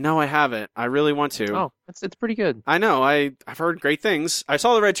yet? No, I haven't. I really want to. Oh, it's pretty good. I know. I've heard great things. I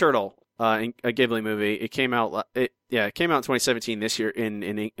saw The Red Turtle, a Ghibli movie. It came out. It came out in 2017 this year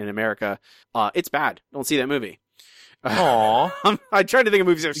in America. It's bad. Don't see that movie. Aww. I tried to think of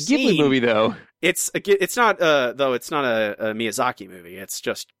movies I've seen. Ghibli movie though. It's not a Miyazaki movie. It's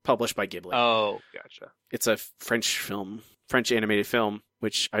just published by Ghibli. Oh, gotcha. It's a French animated film,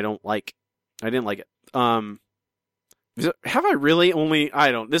 which I don't like. I didn't like it. Have I really only?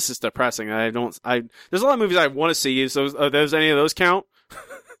 I don't. This is depressing. There's a lot of movies I want to see. So does any of those count?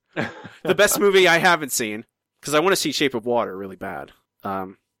 The best movie I haven't seen, because I want to see Shape of Water really bad.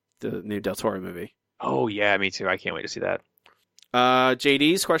 The new Del Toro movie. Oh yeah, me too. I can't wait to see that.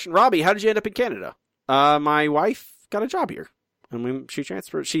 JD's question: Robbie, how did you end up in Canada? My wife got a job here, and she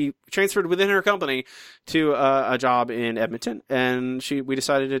transferred within her company to a job in Edmonton, and we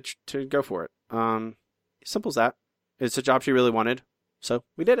decided to go for it. Simple as that. It's a job she really wanted, so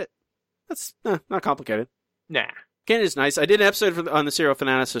we did it. That's not complicated. Nah. Canada's nice. I did an episode on the Serial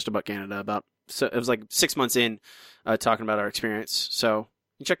Fanaticist just about Canada. It was like 6 months in, talking about our experience. So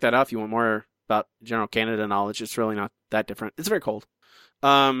you can check that out if you want more about general Canada knowledge. It's really not that different. It's very cold.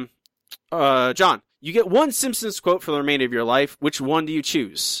 John, you get one Simpsons quote for the remainder of your life. Which one do you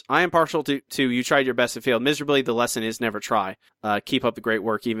choose? I am partial to you tried your best and failed miserably. The lesson is never try. Keep up the great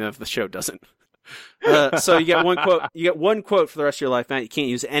work, even if the show doesn't. So you get one quote. You get one quote for the rest of your life, Matt. You can't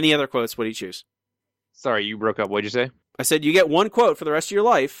use any other quotes. What do you choose? Sorry, you broke up. What'd you say? I said you get one quote for the rest of your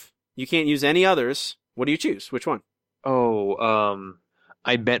life. You can't use any others. What do you choose? Which one? Oh,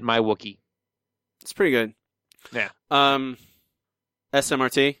 I bet my Wookiee. It's pretty good. Yeah.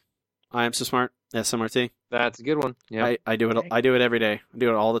 SMRT. I am so smart. SMRT. That's a good one. Yeah. I do it. I do it every day. I do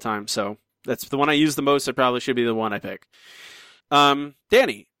it all the time. So that's the one I use the most. It probably should be the one I pick.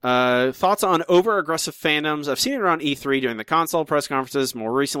 Danny, thoughts on over-aggressive fandoms? I've seen it around E3 during the console press conferences,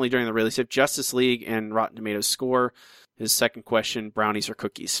 more recently during the release of Justice League and Rotten Tomatoes score. His second question, brownies or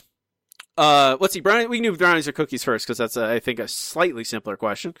cookies? Let's see, we can do brownies or cookies first, because that's, I think, a slightly simpler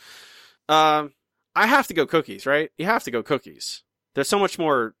question. I have to go cookies, right? You have to go cookies. There's so much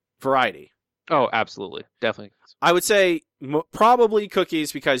more variety. Oh, absolutely. Definitely. I would say probably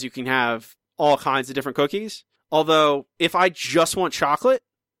cookies, because you can have all kinds of different cookies. Although, if I just want chocolate,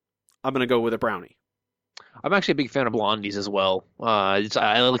 I'm going to go with a brownie. I'm actually a big fan of blondies as well. I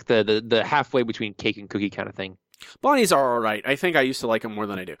like the halfway between cake and cookie kind of thing. Blondies are all right. I think I used to like them more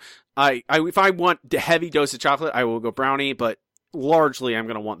than I do. If I want a heavy dose of chocolate, I will go brownie, but largely I'm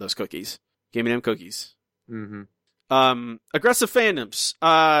going to want those cookies. Give me them cookies. Mm-hmm. Aggressive fandoms.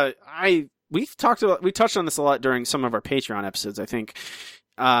 We touched on this a lot during some of our Patreon episodes. I think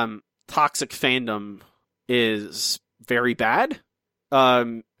toxic fandom is very bad.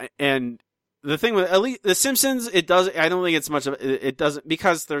 And the thing with at least The Simpsons, I don't think it's much of it doesn't,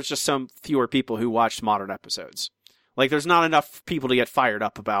 because there's just some fewer people who watch modern episodes. Like, there's not enough people to get fired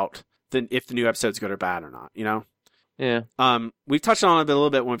up about if the new episode's good or bad or not, you know? Yeah. We've touched on it a little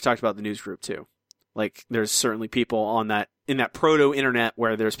bit when we've talked about the news group too. Like, there's certainly people in that proto-internet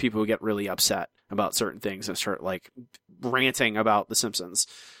where there's people who get really upset about certain things and start, like, ranting about The Simpsons.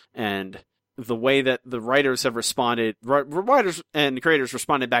 And the way that the writers have responded, writers and creators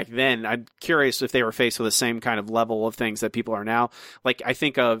responded back then, I'm curious if they were faced with the same kind of level of things that people are now. Like, I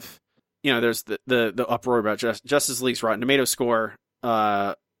think of, there's the uproar about Justice League's Rotten Tomatoes score.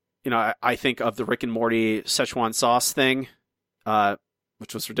 I think of the Rick and Morty Szechuan sauce thing,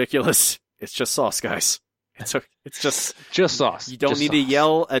 which was ridiculous. It's just sauce, guys. It's just sauce. You don't need to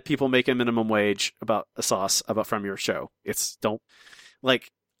yell at people making minimum wage about a sauce from your show.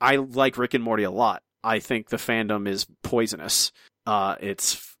 I like Rick and Morty a lot. I think the fandom is poisonous. It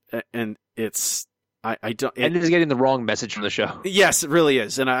is getting the wrong message from the show. Yes, it really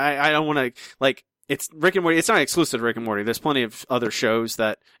is. And I don't want to, it's Rick and Morty. It's not exclusive to Rick and Morty. There's plenty of other shows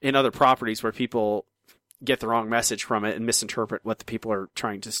in other properties where people get the wrong message from it and misinterpret what the people are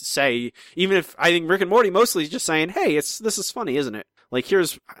trying to say. Even if I think Rick and Morty mostly is just saying, hey, this is funny, isn't it? Like,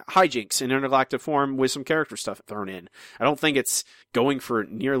 here's hijinks in intergalactic form with some character stuff thrown in. I don't think it's going for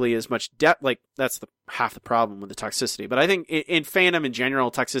nearly as much depth. Like, that's half the problem with the toxicity. But I think in fandom in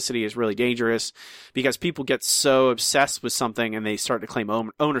general, toxicity is really dangerous because people get so obsessed with something and they start to claim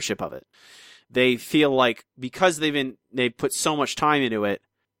ownership of it. They feel like because they've put so much time into it,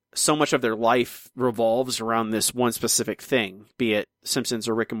 so much of their life revolves around this one specific thing, be it Simpsons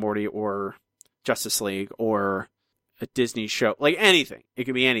or Rick and Morty or Justice League or a Disney show, like anything. It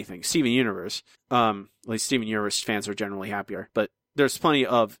could be anything. Steven Universe. At least Steven Universe fans are generally happier. But there's plenty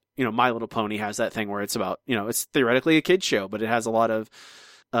of, My Little Pony has that thing where it's about, it's theoretically a kid's show, but it has a lot of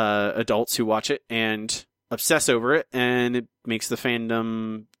adults who watch it and obsess over it, and it makes the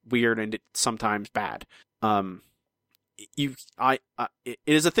fandom weird and sometimes bad. It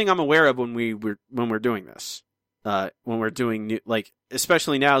is a thing I'm aware of when we're doing this. When we're doing new,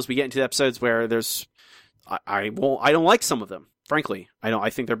 especially now as we get into the episodes where there's I don't like some of them, frankly. I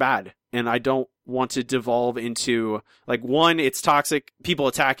think they're bad. And I don't want to devolve into, one, it's toxic, people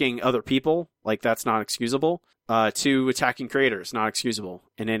attacking other people, that's not excusable. 2, attacking creators, not excusable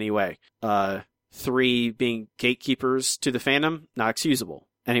in any way. 3, being gatekeepers to the fandom, not excusable.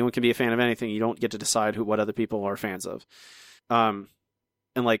 Anyone can be a fan of anything. You don't get to decide what other people are fans of.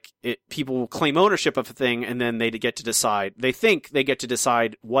 People will claim ownership of a thing, and then they get to decide. They think they get to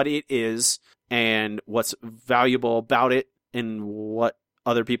decide what it is and what's valuable about it and what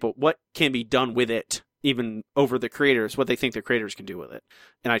other people, what can be done with it, even over the creators, what they think the creators can do with it.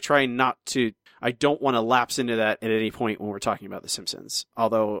 And I don't want to lapse into that at any point when we're talking about The Simpsons.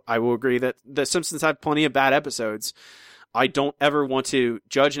 Although I will agree that The Simpsons have plenty of bad episodes. I don't ever want to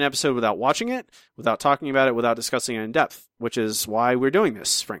judge an episode without watching it, without talking about it, without discussing it in depth, which is why we're doing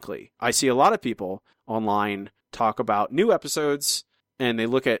this, frankly. I see a lot of people online talk about new episodes, and they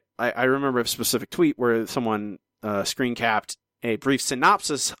look at, I remember a specific tweet where someone screen capped a brief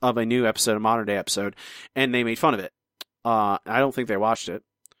synopsis of a new episode, a modern day episode, and they made fun of it. I don't think they watched it,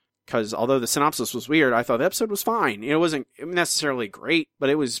 because although the synopsis was weird, I thought the episode was fine. It wasn't necessarily great, but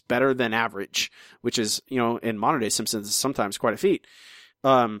it was better than average, which is, in modern day Simpsons, is sometimes quite a feat.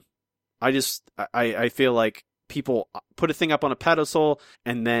 I feel like people put a thing up on a pedestal,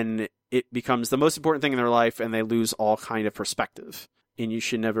 and then it becomes the most important thing in their life, and they lose all kind of perspective. And you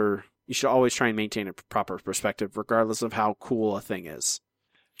should always try and maintain a proper perspective, regardless of how cool a thing is.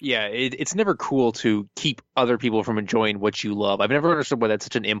 Yeah, it's never cool to keep other people from enjoying what you love. I've never understood why that's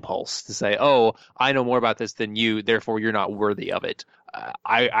such an impulse to say, oh, I know more about this than you, therefore you're not worthy of it.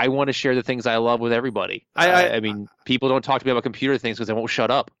 I want to share the things I love with everybody. I mean, people don't talk to me about computer things because they won't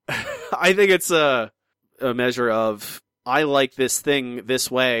shut up. I think it's a measure of, I like this thing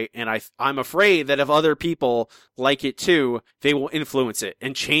this way, and I'm afraid that if other people like it too, they will influence it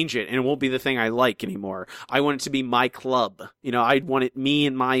and change it, and it won't be the thing I like anymore. I want it to be my club. I'd want it, me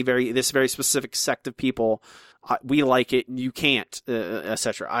and this very specific sect of people. We like it, and you can't,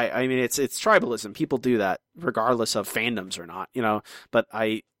 etc. I mean, it's tribalism. People do that regardless of fandoms or not. But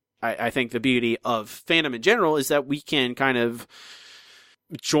I think the beauty of fandom in general is that we can kind of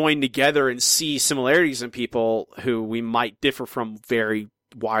join together and see similarities in people who we might differ from very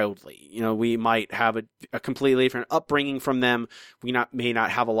wildly. We might have a completely different upbringing from them. We may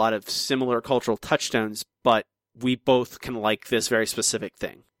not have a lot of similar cultural touchstones, but we both can like this very specific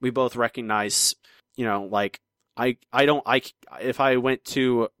thing. We both recognize, like, if I went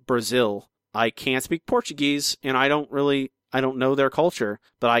to Brazil, I can't speak Portuguese, and I don't know their culture,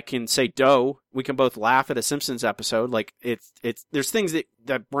 but I can say dough. We can both laugh at a Simpsons episode. Like, there's things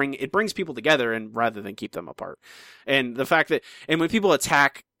that brings people together, and rather than keep them apart. And the fact that, and when people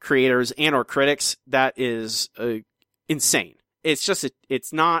attack creators and or critics, that is insane. It's just,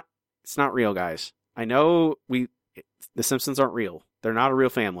 it's not real, guys. I know the Simpsons aren't real. They're not a real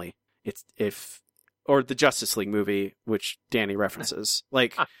family. Or the Justice League movie, which Danny references.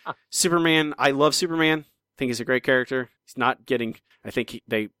 Like, Superman, I love Superman. I think he's a great character. He's not getting, I think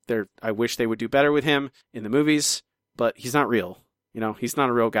I wish they would do better with him in the movies, but he's not real. He's not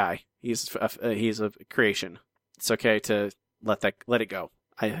a real guy. He's a creation. It's okay to let it go.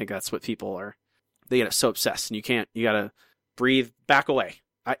 I think that's what people are. They get so obsessed, and you gotta breathe, back away.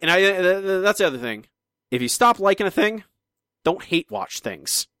 That's the other thing. If you stop liking a thing, don't hate watch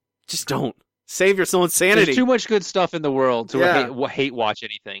things. Just don't. Save your own sanity. There's too much good stuff in the world to hate watch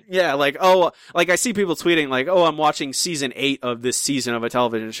anything. Yeah, like I see people tweeting like, "Oh, I'm watching season 8 of this season of a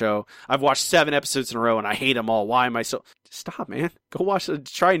television show. I've watched 7 episodes in a row and I hate them all. Why am I so?" Stop, man. Go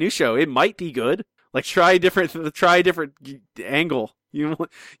try a new show. It might be good. Like, try a different angle.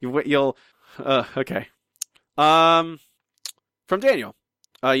 You'll okay. From Daniel.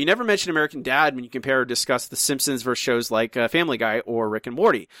 You never mention American Dad when you compare or discuss The Simpsons versus shows like Family Guy or Rick and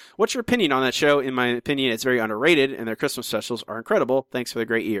Morty. What's your opinion on that show? In my opinion, it's very underrated, and their Christmas specials are incredible. Thanks for the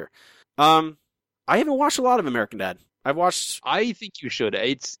great year. I haven't watched a lot of American Dad. I think you should.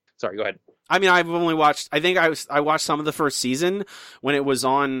 Sorry, go ahead. I mean, I've only watched, I think I watched some of the first season when it was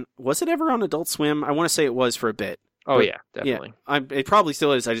on, was it ever on Adult Swim? I want to say it was for a bit. Oh, yeah, definitely. Yeah, it probably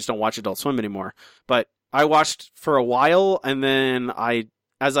still is. I just don't watch Adult Swim anymore. But I watched for a while, and then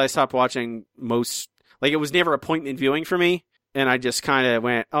as I stopped watching it was never appointment viewing for me, and I just kind of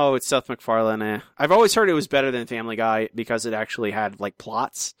went, oh, it's Seth MacFarlane. I've always heard it was better than Family Guy because it actually had, like,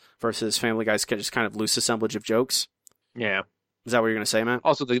 plots versus Family Guy's just kind of loose assemblage of jokes. Yeah. Is that what you're going to say, Matt?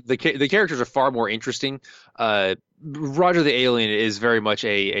 Also, the characters are far more interesting. Roger the Alien is very much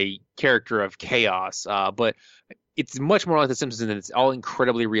a character of chaos, but it's much more like The Simpsons, and it's all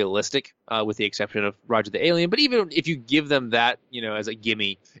incredibly realistic, with the exception of Roger the Alien. But even if you give them that, as a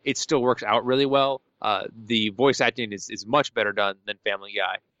gimme, it still works out really well. The voice acting is much better done than Family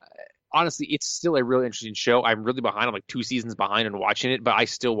Guy. Honestly, it's still a really interesting show. I'm really behind. I'm like 2 seasons behind on watching it, but I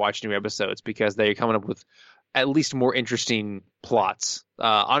still watch new episodes because they're coming up with at least more interesting plots.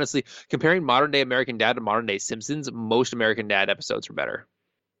 Honestly, comparing modern day American Dad to modern day Simpsons, most American Dad episodes are better.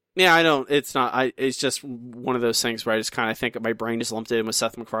 Yeah, it's just one of those things where I just kind of think my brain just lumped it in with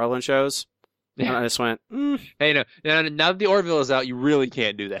Seth MacFarlane shows. Yeah. And I just went, Hey, no, now that the Orville is out, you really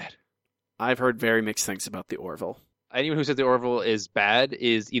can't do that. I've heard very mixed things about the Orville. anyone who says the Orville is bad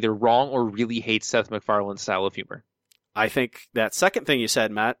is either wrong or really hates Seth MacFarlane's style of humor. I think that second thing you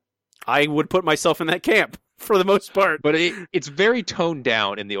said, Matt, I would put myself in that camp for the most part. But it's very toned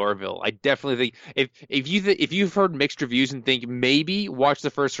down in the Orville. I definitely think if you've heard mixed reviews and think maybe watch the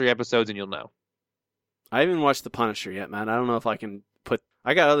first 3 episodes and you'll know. I haven't watched The Punisher yet, man. I don't know if I can put.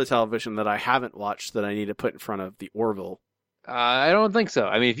 I got other television that I haven't watched that I need to put in front of the Orville. I don't think so.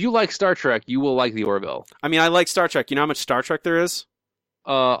 I mean, if you like Star Trek, you will like the Orville. I mean, I like Star Trek. You know how much Star Trek there is?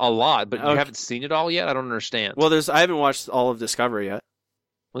 A lot, but you haven't seen it all yet? I don't understand. Well, I haven't watched all of Discovery yet.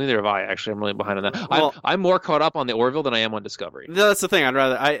 Well, neither have I, actually. I'm really behind on that. Well, I'm more caught up on the Orville than I am on Discovery. That's the thing.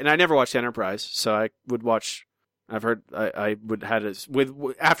 I never watched Enterprise, so I would watch. I've heard I would had it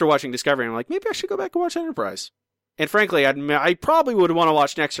after watching Discovery. I'm like, maybe I should go back and watch Enterprise. And frankly, I probably would want to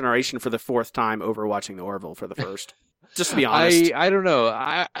watch Next Generation for the 4th time over watching the Orville for the first. Just to be honest, I don't know.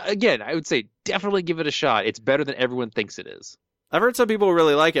 I would say definitely give it a shot. It's better than everyone thinks it is. I've heard some people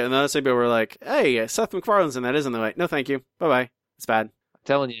really like it, and then some people were like, "Hey, Seth MacFarlane's in that, isn't it?" Like, no, thank you. Bye bye. It's bad. I'm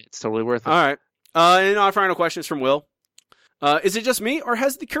telling you, it's totally worth it. All right. And our final question is from Will. Is it just me, or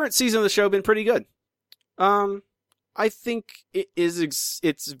has the current season of the show been pretty good? I think it is.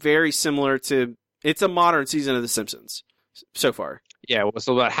 It's very similar to. It's a modern season of The Simpsons so far. Yeah, well,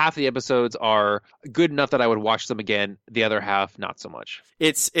 so about half the episodes are good enough that I would watch them again. The other half, not so much.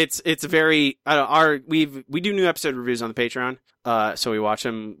 It's very. We do new episode reviews on the Patreon. So we watch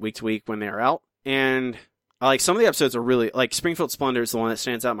them week to week when they are out, and like some of the episodes are really like Springfield Splendor is the one that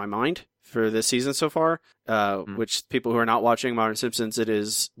stands out in my mind for this season so far. Which people who are not watching Modern Simpsons, it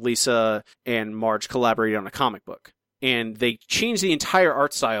is Lisa and Marge collaborating on a comic book. And they change the entire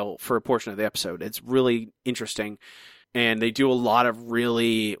art style for a portion of the episode. It's really interesting. And they do a lot of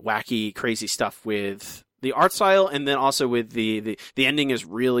really wacky, crazy stuff with the art style. And then also with the ending is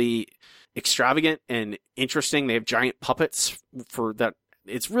really extravagant and interesting. They have giant puppets for that.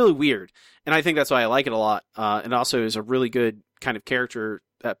 It's really weird. And I think that's why I like it a lot. And also is a really good kind of character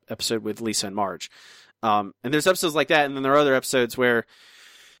episode with Lisa and Marge. And there's episodes like that. And then there are other episodes where,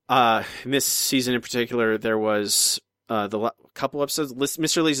 in this season in particular, there was couple episodes,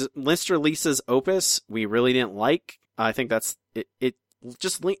 Mr. Lisa's Opus, we really didn't like. I think that's it.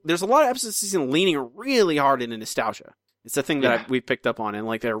 There's a lot of episodes this season leaning really hard into nostalgia. It's the thing that we picked up on, and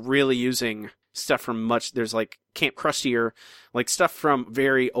like they're really using stuff from there's like Camp Krusty or like stuff from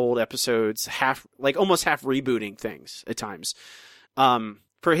very old episodes, almost half rebooting things at times.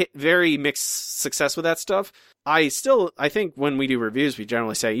 For very mixed success with that stuff. I think when we do reviews, we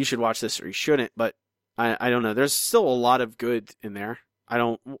generally say you should watch this or you shouldn't, but I don't know. There's still a lot of good in there.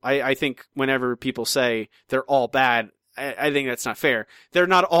 I think whenever people say they're all bad, I think that's not fair. They're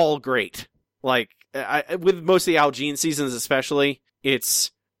not all great. Like, with most of the Al Jean seasons especially, it's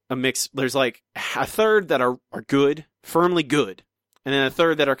a mix. There's like a third that are good, firmly good, and then a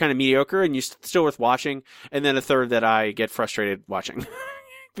third that are kind of mediocre and still worth watching, and then a third that I get frustrated watching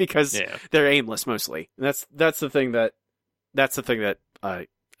because they're aimless mostly. And that's the thing that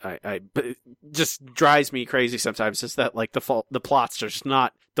but it just drives me crazy sometimes. Is that like the plots just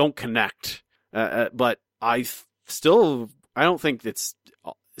don't connect. But I don't think it's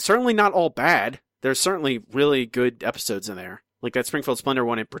certainly not all bad. There's certainly really good episodes in there. Like that Springfield Splendor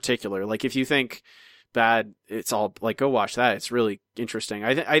one in particular. Like if you think bad, it's all like go watch that. It's really interesting.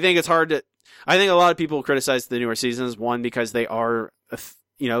 I think it's hard to. I think a lot of people criticize the newer seasons. One, because they are,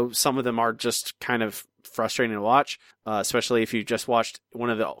 some of them are just kind of frustrating to watch, especially if you just watched one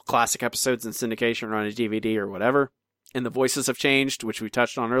of the classic episodes in syndication or on a DVD or whatever. And the voices have changed, which we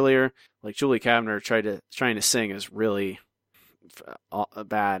touched on earlier. Like Julie Kavner trying to sing is really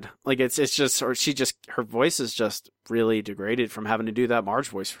bad. Like it's just, or her voice is just really degraded from having to do that Marge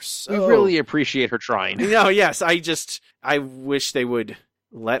voice for so. We really appreciate her trying. No, yes, I wish they would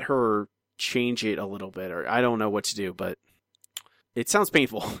let her change it a little bit, or I don't know what to do, but it sounds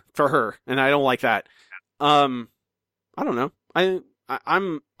painful for her, and I don't like that. I don't know. I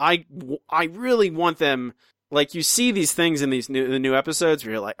really want them. Like you see these things in the new episodes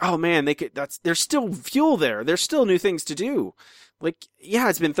where you're like, oh man, there's still fuel there. There's still new things to do. Like, yeah,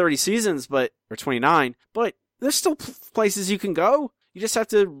 it's been 30 seasons, or 29, but there's still places you can go. You just have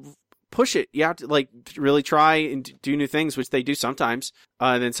to push it. You have to like really try and do new things, which they do sometimes.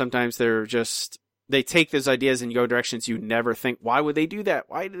 And then sometimes they take those ideas and go directions you never think, why would they do that?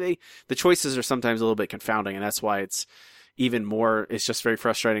 Why do they? The choices are sometimes a little bit confounding, and that's why it's even more, it's just very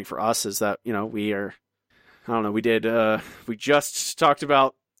frustrating for us is that, we are, I don't know, we just talked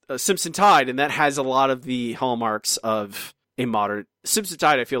about Simpson Tide, and that has a lot of the hallmarks of a modern, Simpson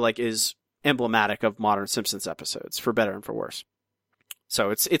Tide I feel like is emblematic of modern Simpsons episodes, for better and for worse. So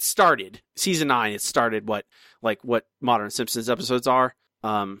it started season 9. It started what modern Simpsons episodes are.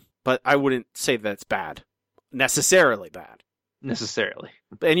 But I wouldn't say that's bad, necessarily bad. Necessarily.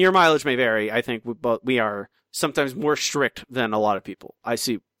 And your mileage may vary. I think we are sometimes more strict than a lot of people. I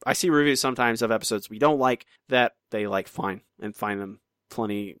see reviews sometimes of episodes we don't like that they like fine and find them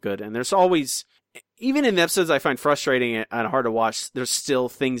plenty good. And there's always, even in the episodes I find frustrating and hard to watch, there's still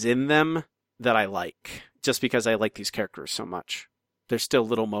things in them that I like just because I like these characters so much. There's still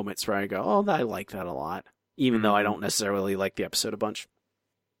little moments where I go, oh, I like that a lot, even though I don't necessarily like the episode a bunch.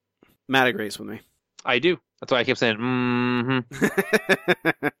 Matt agrees with me. I do. That's why I kept saying,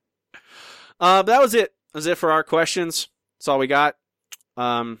 That was it. That was it for our questions. That's all we got.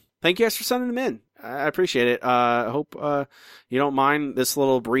 Thank you guys for sending them in. I appreciate it. I hope you don't mind this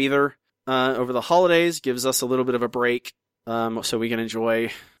little breather over the holidays. Gives us a little bit of a break so we can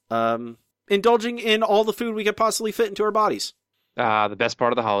enjoy indulging in all the food we could possibly fit into our bodies. The best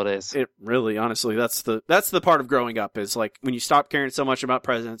part of the holidays. It really, honestly, that's the part of growing up is like when you stop caring so much about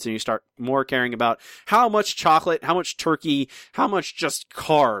presents and you start more caring about how much chocolate, how much turkey, how much just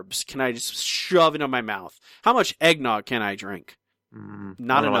carbs can I just shove into my mouth? How much eggnog can I drink?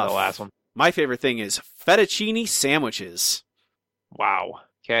 Not enough. The last one. My favorite thing is fettuccine sandwiches. Wow.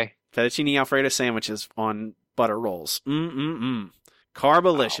 Okay. Fettuccine Alfredo sandwiches on butter rolls.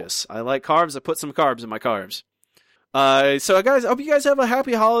 Carbalicious. Wow. I like carbs. I put some carbs in my carbs. So guys, I hope you guys have a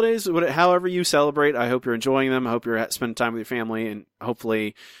happy holidays, however you celebrate. I hope you're enjoying them. I hope you're spending time with your family, and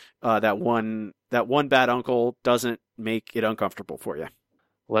hopefully, that one bad uncle doesn't make it uncomfortable for you.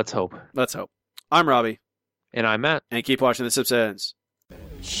 Let's hope. Let's hope. I'm Robbie. And I'm Matt. And keep watching The Simpsons.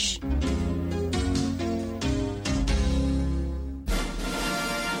 Shh.